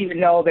 I didn't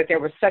even know that there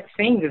were such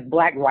things as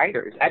black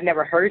writers. I'd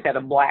never heard that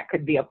a black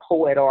could be a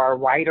poet or a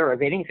writer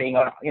of anything,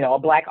 or, a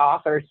black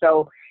author.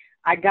 So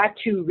I got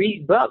to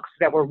read books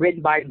that were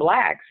written by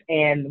blacks.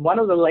 And one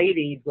of the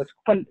ladies was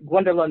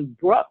Gwendolyn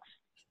Brooks,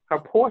 her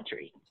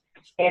poetry.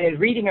 And in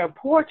reading her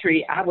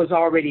poetry, I was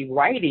already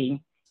writing.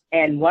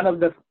 And one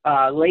of the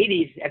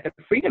ladies at the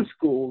Freedom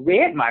School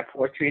read my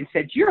poetry and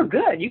said, "You're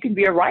good. You can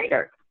be a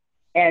writer."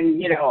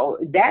 And,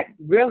 that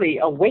really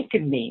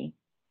awakened me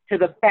to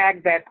the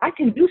fact that I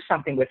can do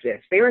something with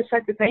this. There is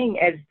such a thing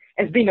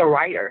as being a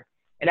writer.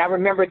 And I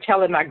remember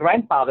telling my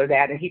grandfather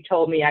that, and he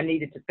told me I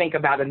needed to think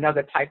about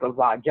another type of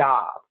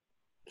job.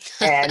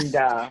 And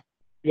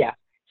yeah,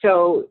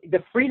 so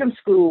the Freedom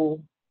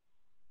School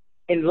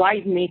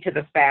enlightened me to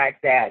the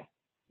fact that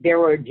there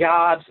were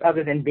jobs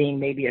other than being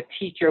maybe a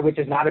teacher, which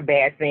is not a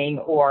bad thing,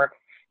 or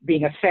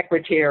being a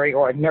secretary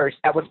or a nurse.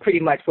 That was pretty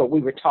much what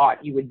we were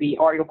taught you would be,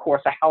 or of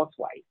course a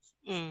housewife.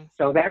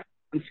 So that's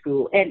in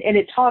school. And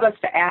it taught us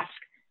to ask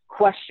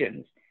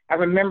questions. I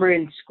remember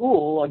in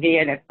school,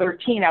 again, at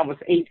 13, I was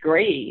 8th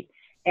grade.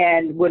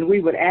 And when we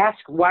would ask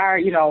why,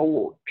 you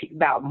know,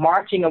 about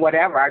marching or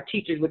whatever, our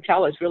teachers would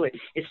tell us really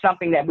it's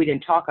something that we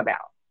didn't talk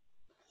about.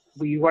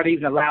 We weren't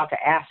even allowed to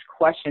ask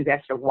questions as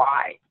to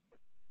why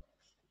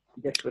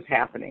this was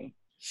happening.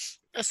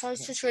 So I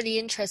was just really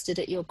interested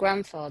at your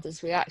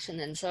grandfather's reaction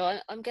then. So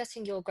I'm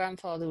guessing your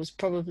grandfather was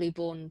probably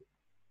born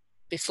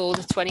before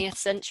the 20th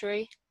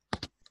century?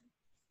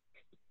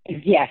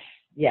 Yes.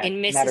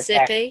 In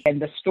Mississippi?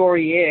 And the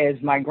story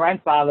is my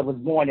grandfather was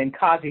born in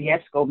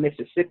Kosciuszko,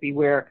 Mississippi,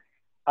 where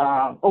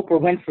Oprah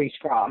Winfrey's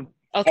from.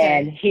 Okay.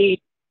 And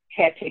he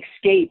had to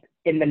escape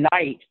in the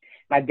night.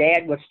 My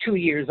dad was 2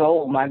 years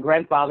old. My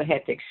grandfather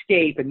had to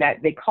escape, and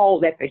that they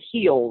called that the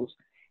Hills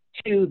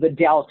to the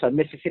Delta,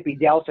 Mississippi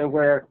Delta,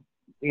 where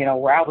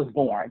I was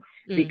born,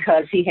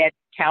 because he had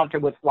encounter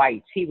with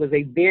whites. He was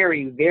a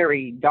very,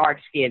 very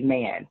dark-skinned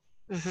man,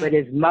 but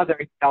his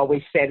mother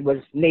always said was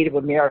Native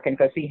American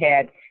because he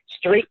had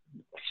straight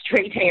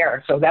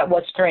hair. So that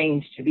was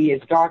strange to be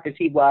as dark as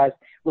he was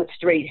with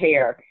straight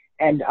hair.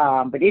 And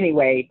but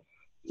anyway,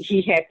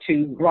 he had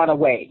to run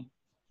away.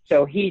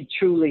 So he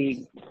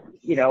truly,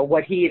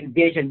 what he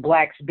envisioned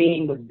blacks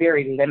being was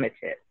very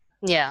limited.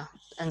 Yeah.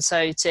 And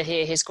so to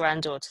hear his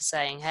granddaughter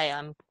saying, "Hey,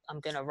 I'm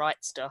going to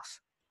write stuff."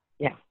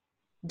 Yeah.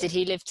 Did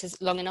he live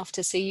long enough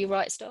to see you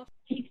write stuff?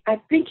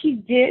 I think he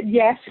did,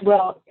 yes.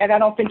 Well, and I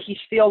don't think he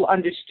still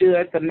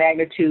understood the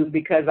magnitude,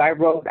 because I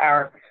wrote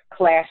our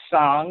class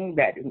song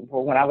that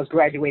when I was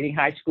graduating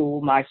high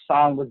school, my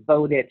song was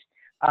voted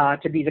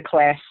to be the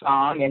class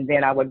song. And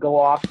then I would go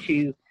off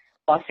to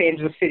Los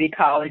Angeles City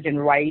College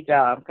and write,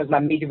 because my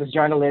major was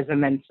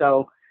journalism. And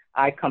so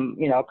I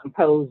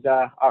composed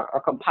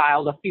or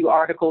compiled a few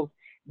articles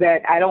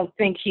that I don't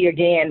think he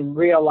again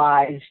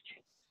realized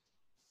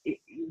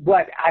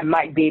what I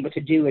might be able to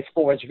do as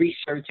far as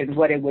research and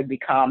what it would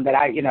become. That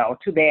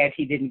too bad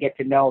he didn't get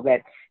to know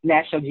that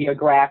National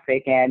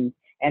Geographic and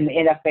the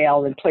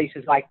NFL and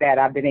places like that,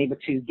 I've been able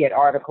to get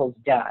articles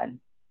done.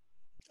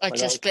 But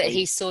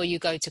he saw you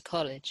go to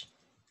college.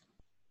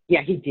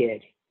 Yeah, he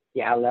did.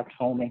 Yeah, I left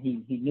home and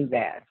he knew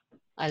that.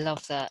 I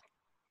love that.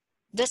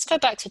 Let's go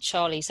back to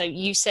Charlie. So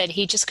you said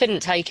he just couldn't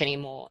take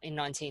anymore in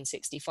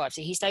 1965.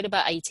 So he stayed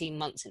about 18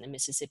 months in the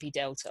Mississippi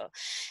Delta,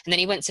 and then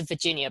he went to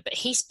Virginia. But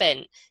he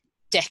spent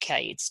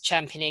decades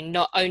championing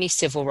not only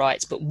civil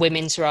rights, but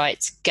women's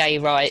rights, gay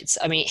rights.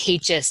 I mean, he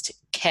just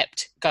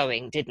kept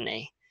going, didn't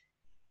he?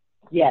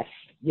 Yes.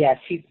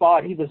 He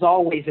fought. He was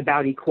always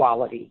about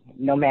equality,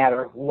 no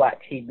matter what.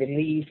 He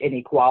believed in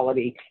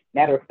equality.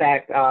 Matter of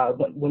fact,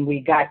 when we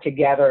got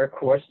together, of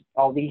course,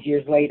 all these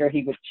years later,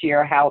 he would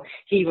share how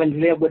he even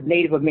lived with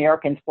Native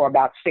Americans for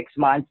about 6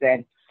 months,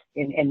 and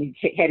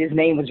he had, his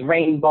name was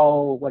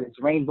Rainbow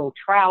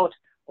Trout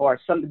or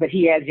something. But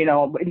he has,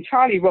 and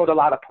Charlie wrote a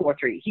lot of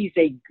poetry. He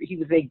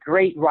was a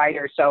great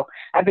writer. So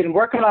I've been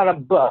working on a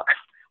book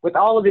with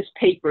all of his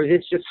papers.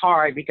 It's just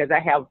hard because I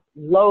have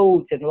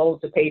loads and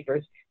loads of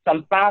papers. So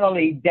I'm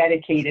finally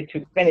dedicated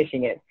to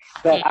finishing it.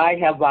 But I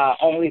have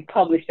only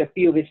published a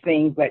few of his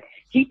things. But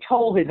he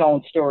told his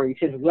own stories,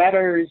 his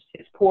letters,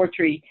 his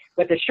poetry.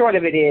 But the short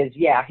of it is,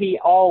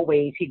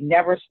 he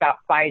never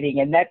stopped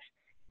fighting. And that's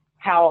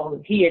how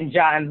he and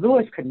John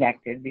Lewis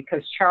connected,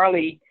 because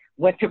Charlie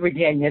went to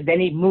Virginia. Then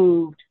he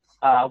moved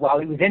while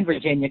he was in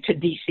Virginia to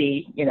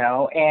D.C.,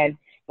 and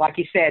like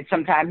he said,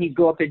 sometimes he'd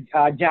go up to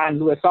John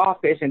Lewis'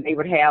 office and they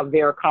would have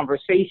their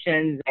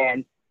conversations,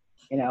 and,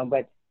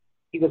 but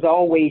he was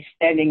always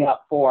standing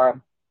up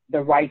for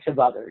the rights of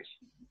others.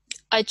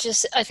 I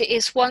think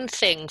it's one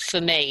thing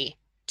for me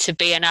to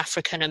be an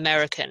African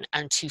American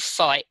and to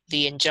fight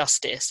the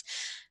injustice,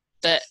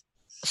 but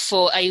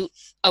for a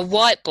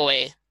white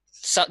boy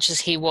such as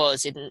he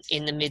was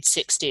in the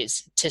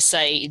mid-60s to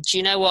say, do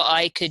you know what,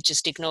 I could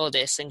just ignore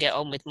this and get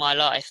on with my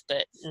life,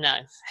 but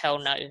no, hell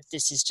no,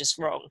 this is just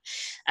wrong.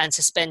 And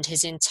to spend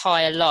his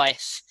entire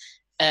life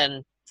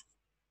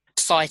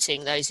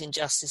fighting those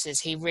injustices,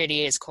 he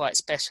really is quite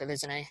special,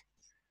 isn't he?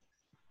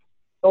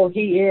 Oh,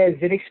 he is,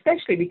 and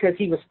especially because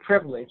he was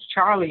privileged.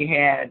 Charlie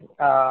had,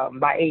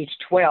 by age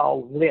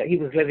 12, he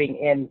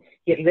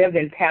had lived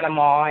in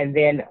Panama and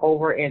then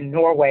over in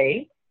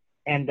Norway.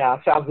 And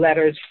so I have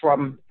letters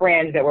from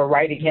friends that were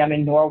writing him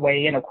in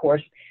Norway, and of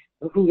course,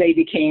 who they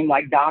became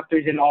like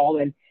doctors and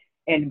all.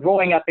 And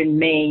growing up in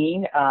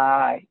Maine,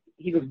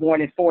 he was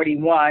born in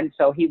 41,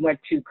 so he went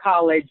to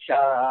college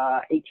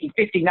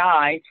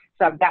 1859.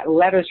 So I've got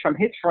letters from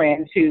his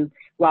friends who,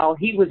 while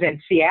he was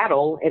in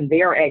Seattle and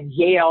there at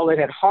Yale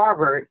and at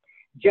Harvard,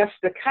 just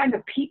the kind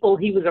of people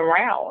he was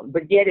around,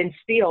 but yet and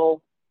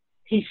still,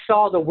 he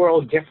saw the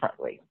world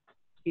differently.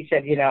 He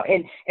said,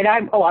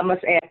 I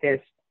must add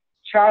this.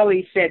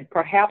 Charlie said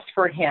perhaps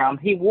for him,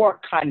 he wore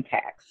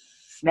contacts.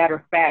 Matter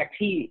of fact,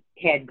 he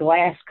had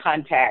glass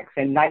contacts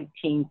in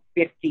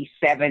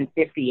 1957,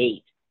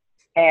 58.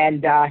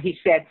 And he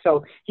said,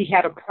 so he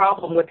had a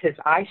problem with his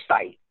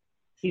eyesight.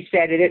 He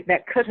said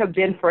that could have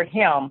been for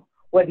him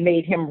what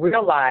made him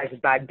realize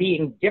by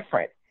being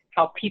different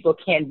how people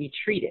can be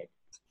treated.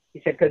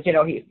 He said, because,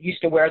 he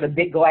used to wear the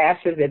big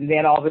glasses, and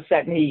then all of a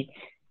sudden he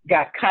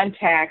got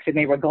contacts, and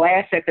they were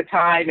glass at the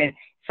time, and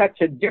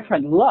such a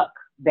different look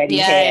that he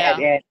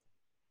had.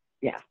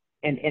 Yeah.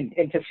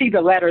 And to see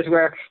the letters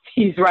where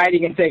he's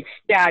writing and saying,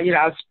 I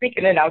was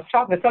speaking and I was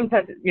talking to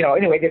sometimes,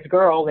 this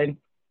girl, and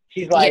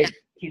she's like,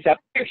 He's up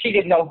here. She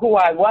didn't know who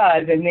I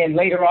was. And then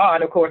later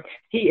on, of course,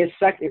 he is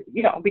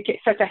became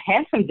such a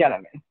handsome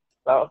gentleman.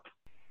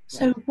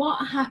 So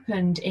what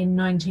happened in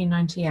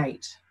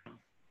 1998?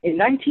 In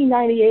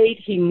 1998,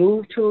 he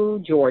moved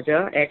to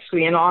Georgia,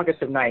 actually in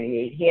August of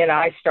 98. He and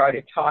I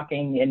started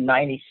talking in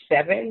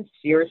 97,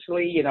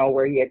 seriously,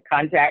 where he had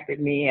contacted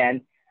me,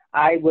 and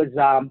I was,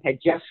 had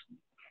just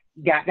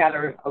got out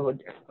of,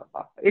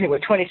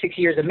 26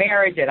 years of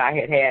marriage, and I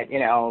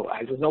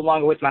I was no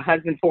longer with my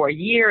husband for a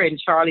year, and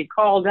Charlie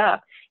called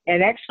up.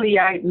 And actually,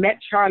 I met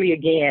Charlie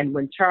again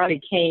when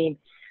Charlie came.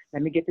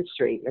 Let me get this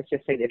straight. Let's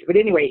just say this. But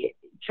anyway,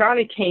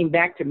 Charlie came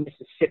back to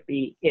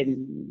Mississippi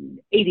in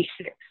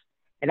 86.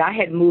 And I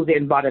had moved in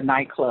and bought a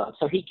nightclub.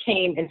 So he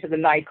came into the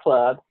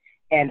nightclub,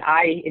 and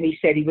he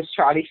said he was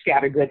Charlie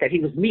Scattergood, that he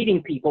was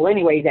meeting people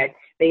anyway, that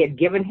they had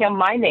given him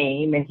my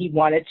name, and he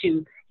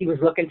was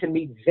looking to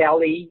meet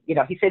Zelly.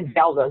 He said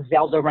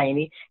Zelda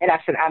Rainey. And I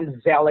said,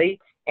 I'm Zelly.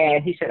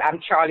 And he said,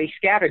 I'm Charlie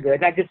Scattergood.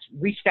 And I just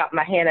reached out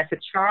my hand. I said,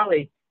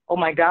 Charlie, oh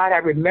my God, I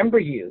remember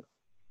you.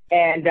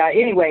 And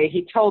anyway,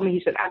 he told me,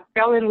 he said, I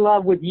fell in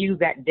love with you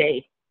that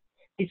day.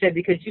 He said,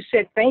 because you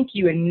said thank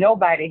you, and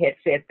nobody had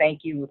said thank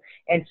you.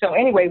 And so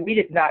anyway, we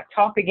did not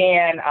talk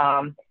again.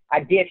 I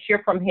did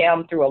hear from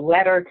him through a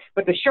letter,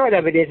 but the short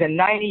of it is in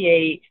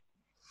 98,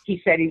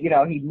 he said,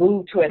 he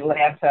moved to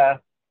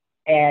Atlanta,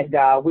 and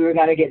we were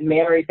going to get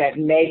married that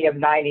May of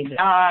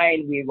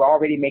 99. We were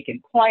already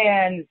making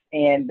plans,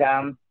 and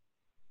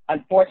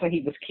unfortunately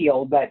he was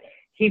killed, but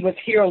he was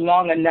here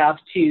long enough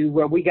to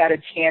where we got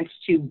a chance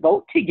to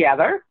vote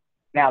together.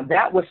 Now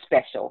that was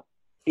special,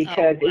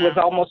 because it was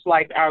almost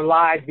like our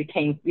lives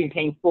became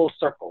full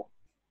circle.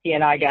 He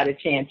and I got a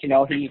chance,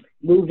 he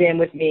moved in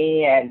with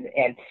me,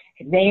 and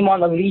name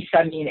on the lease,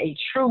 a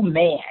true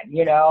man,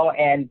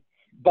 and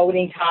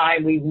voting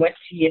time, we went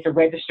to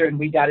register, and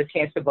we got a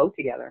chance to vote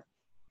together.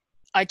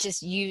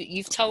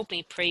 You've told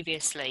me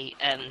previously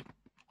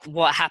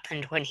what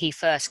happened when he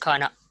first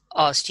kind of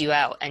asked you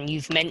out, and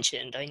you've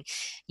mentioned,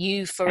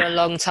 you for a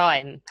long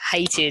time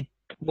hated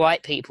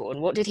white people.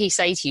 And what did he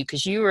say to you?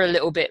 Because you were a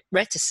little bit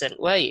reticent,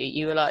 were you?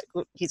 You were like,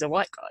 well, he's a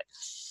white guy.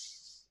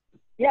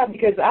 Yeah,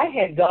 because I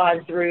had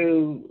gone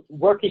through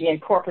working in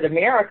corporate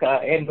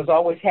America and was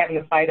always having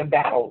to fight a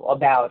battle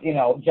about,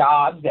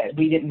 jobs that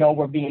we didn't know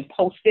were being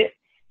posted.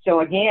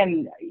 So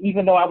again,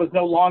 even though I was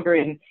no longer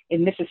in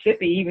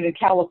Mississippi, even in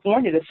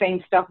California, the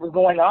same stuff was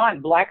going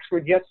on. Blacks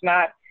were just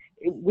not,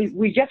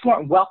 we just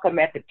weren't welcome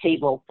at the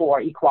table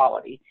for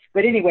equality.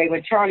 But anyway,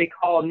 when Charlie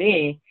called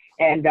me,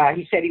 and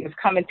he said he was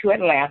coming to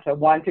Atlanta,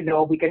 wanted to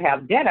know if we could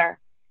have dinner.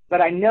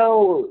 But I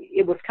know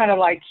it was kind of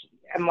like,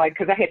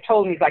 because I had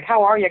told him, he's like,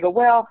 how are you? I go,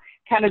 well,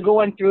 kind of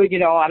going through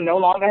it, I'm no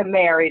longer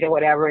married or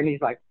whatever. And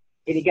he's like,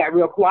 and he got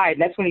real quiet.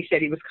 And that's when he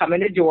said he was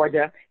coming to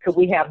Georgia. Could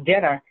we have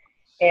dinner?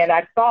 And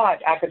I thought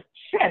I could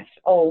sense,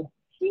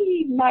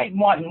 he might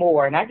want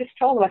more. And I just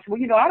told him, I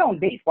said, well, I don't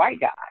date white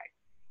guys.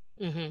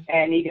 Mm-hmm.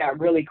 And he got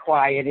really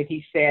quiet, and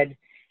he said,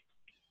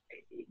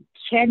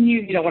 can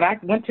you, when I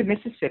went to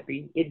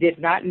Mississippi, it did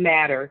not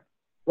matter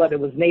whether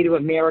it was Native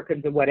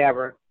Americans or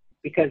whatever,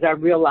 because I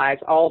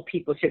realized all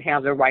people should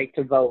have the right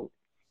to vote.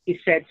 He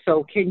said,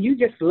 so can you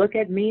just look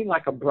at me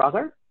like a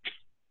brother?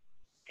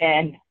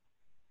 And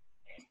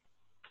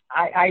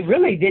I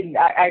really didn't,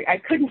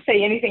 I couldn't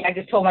say anything. I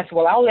just told him, I said,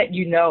 well, I'll let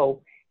you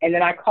know. And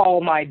then I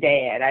called my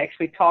dad. I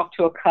actually talked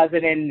to a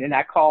cousin, and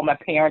I called my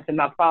parents, and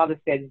my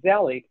father said,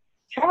 Zelly,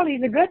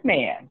 Charlie's a good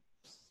man.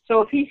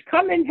 So if he's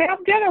coming,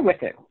 have dinner with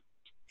him.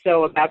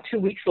 So about 2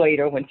 weeks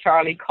later, when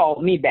Charlie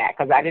called me back,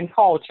 because I didn't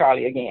call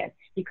Charlie again,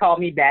 he called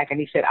me back and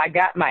he said, I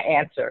got my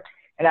answer.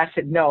 And I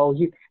said, no,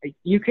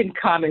 you can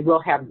come and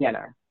we'll have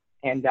dinner.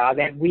 And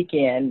that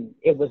weekend,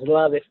 it was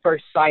love at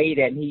first sight,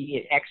 and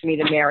he asked me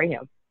to marry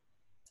him.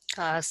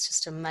 Oh, that's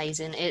just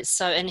amazing.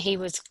 And he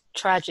was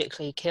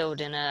tragically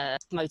killed in a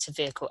motor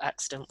vehicle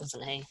accident,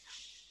 wasn't he?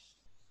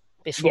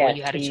 Before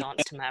you had a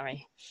chance to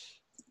marry.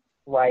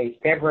 Right.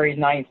 February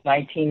 9th,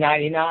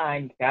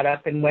 1999, got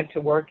up and went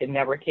to work and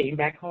never came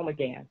back home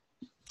again.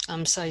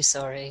 I'm so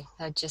sorry.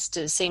 It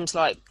seems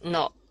like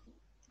not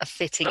a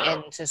fitting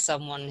end to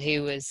someone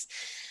who was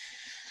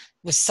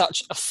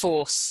such a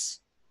force,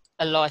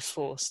 a life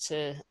force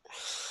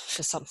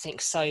for something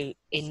so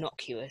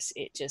innocuous.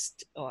 It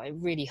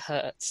really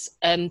hurts.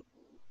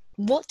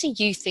 What do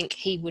you think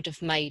he would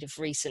have made of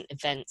recent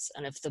events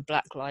and of the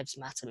Black Lives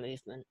Matter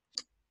movement?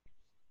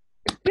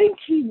 I think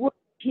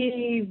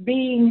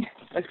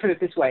let's put it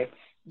this way,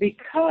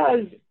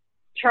 because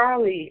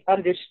Charlie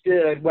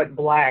understood what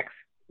blacks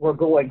were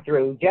going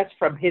through just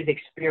from his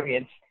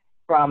experience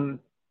from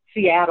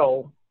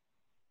Seattle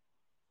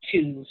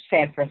to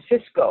San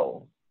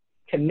Francisco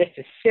to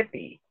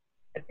Mississippi.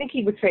 I think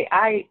he would say,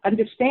 I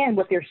understand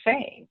what they're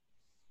saying.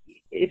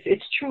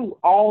 It's true,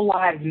 all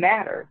lives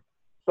matter,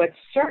 but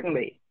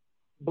certainly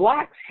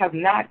blacks have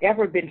not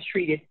ever been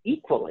treated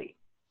equally.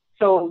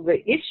 So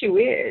the issue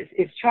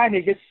is trying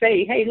to just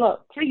say, hey,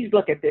 look, please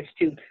look at this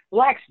too.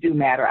 Blacks do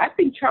matter. I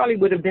think Charlie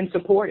would have been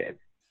supportive,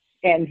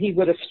 and he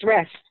would have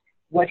stressed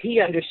what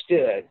he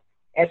understood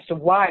as to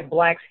why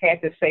blacks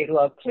had to say,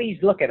 look, please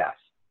look at us.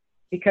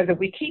 Because if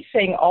we keep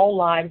saying all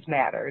lives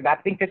matter, and I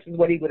think this is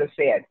what he would have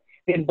said,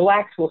 then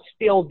blacks will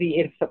still be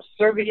in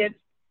subservience.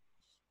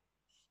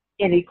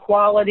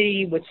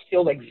 Inequality would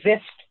still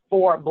exist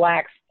for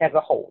blacks as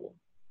a whole.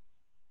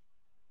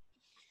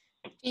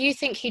 Do you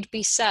think he'd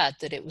be sad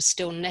that it was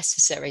still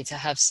necessary to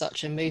have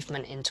such a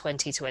movement in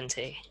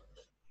 2020?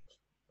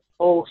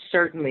 Oh,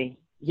 certainly.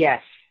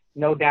 Yes,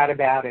 no doubt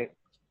about it.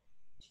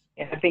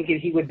 And I think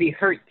he would be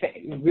hurt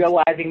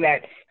realizing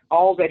that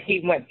all that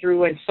he went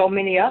through and so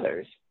many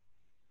others,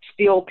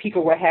 still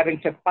people were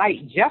having to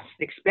fight just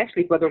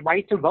especially for the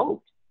right to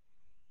vote.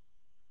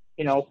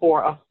 You know,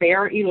 for a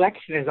fair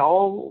election is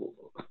all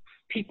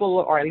people,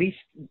 or at least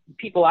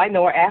people I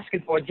know, are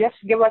asking for. Just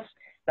give us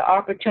the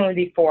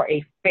opportunity for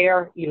a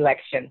fair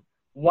election.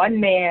 One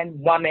man,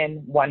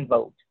 woman, one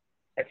vote.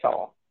 That's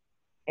all.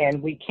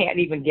 And we can't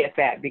even get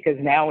that because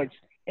now it's,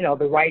 you know,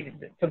 the right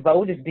to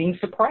vote is being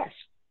suppressed.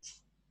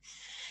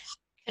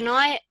 Can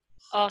I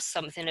ask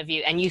something of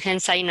you? And you can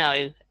say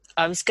no.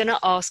 I was going to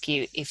ask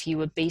you if you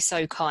would be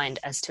so kind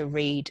as to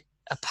read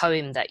a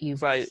poem that you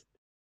wrote.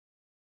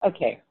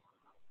 Okay.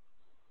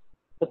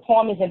 The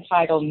poem is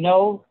entitled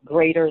No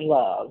Greater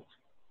Love.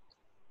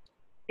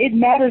 It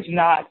matters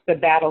not the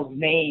battle's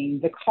name,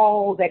 the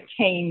call that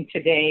came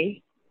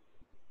today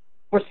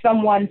for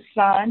someone's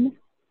son,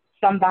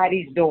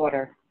 somebody's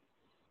daughter,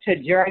 to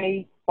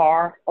journey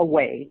far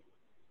away.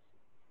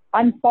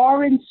 On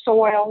foreign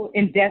soil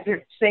in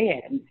desert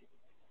sand,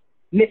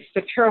 midst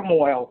the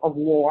turmoil of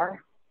war,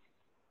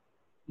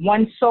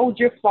 one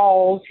soldier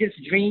falls, his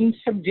dreams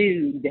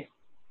subdued,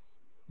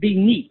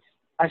 beneath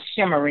a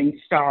shimmering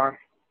star.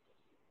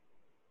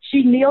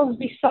 She kneels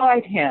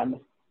beside him,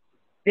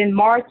 then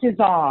marches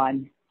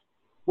on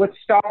with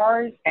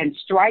stars and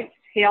stripes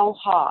held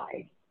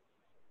high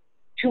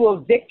to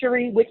a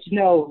victory which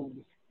knows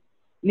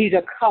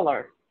neither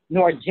color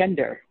nor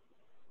gender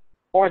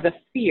or the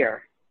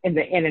fear in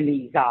the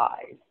enemy's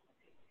eyes.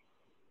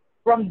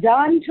 From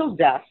dawn till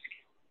dusk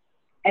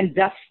and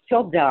dusk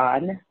till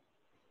dawn,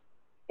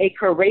 a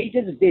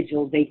courageous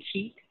vigil they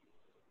keep,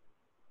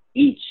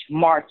 each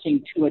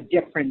marching to a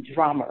different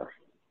drummer,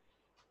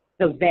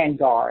 the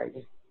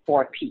vanguard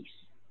for peace.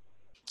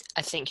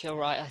 I think you're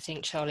right. I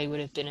think Charlie would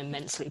have been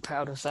immensely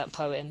proud of that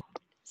poem.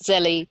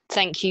 Zelly,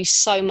 thank you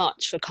so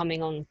much for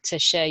coming on to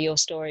share your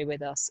story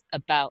with us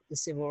about the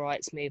civil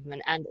rights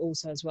movement, and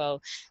also as well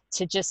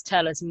to just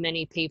tell as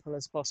many people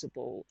as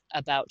possible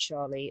about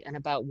Charlie and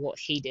about what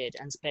he did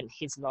and spent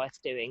his life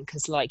doing.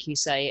 Because like you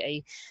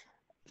say,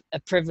 a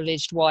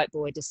privileged white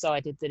boy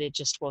decided that it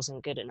just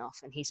wasn't good enough,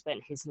 and he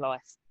spent his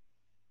life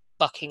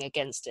bucking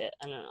against it.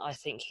 And I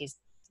think he's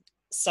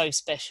so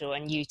special,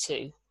 and you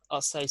too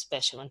are so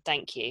special, and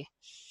thank you.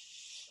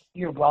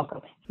 You're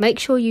welcome. Make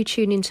sure you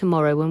tune in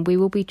tomorrow when we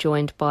will be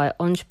joined by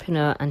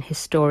entrepreneur and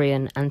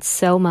historian and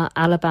Selma,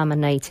 Alabama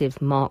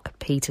native Mark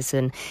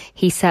Peterson.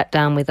 He sat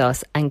down with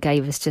us and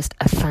gave us just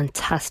a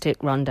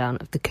fantastic rundown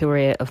of the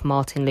career of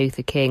Martin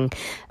Luther King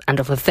and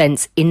of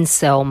events in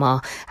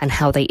Selma and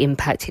how they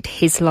impacted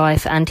his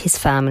life and his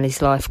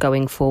family's life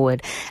going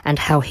forward, and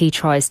how he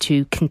tries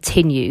to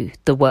continue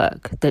the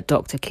work that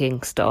Dr.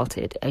 King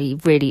started. He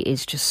really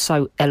is just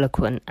so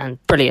eloquent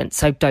and brilliant,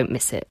 so don't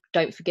miss it.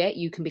 Don't forget,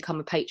 you can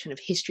become a patron of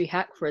History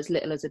Hack for as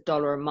little as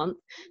 $1 a month.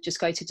 Just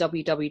go to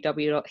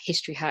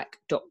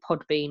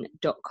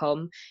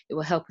www.historyhack.podbean.com. It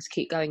will help us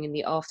keep going in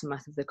the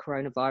aftermath of the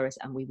coronavirus,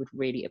 and we would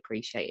really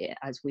appreciate it,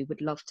 as we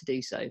would love to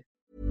do so.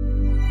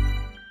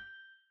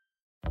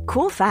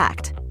 Cool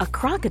fact, a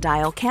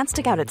crocodile can't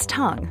stick out its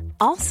tongue.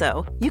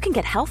 Also, you can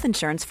get health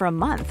insurance for a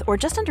month or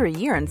just under a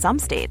year in some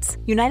states.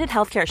 United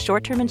Healthcare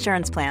short-term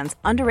insurance plans,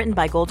 underwritten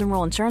by Golden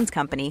Rule Insurance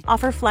Company,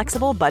 offer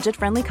flexible,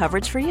 budget-friendly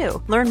coverage for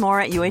you. Learn more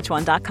at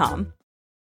uh1.com.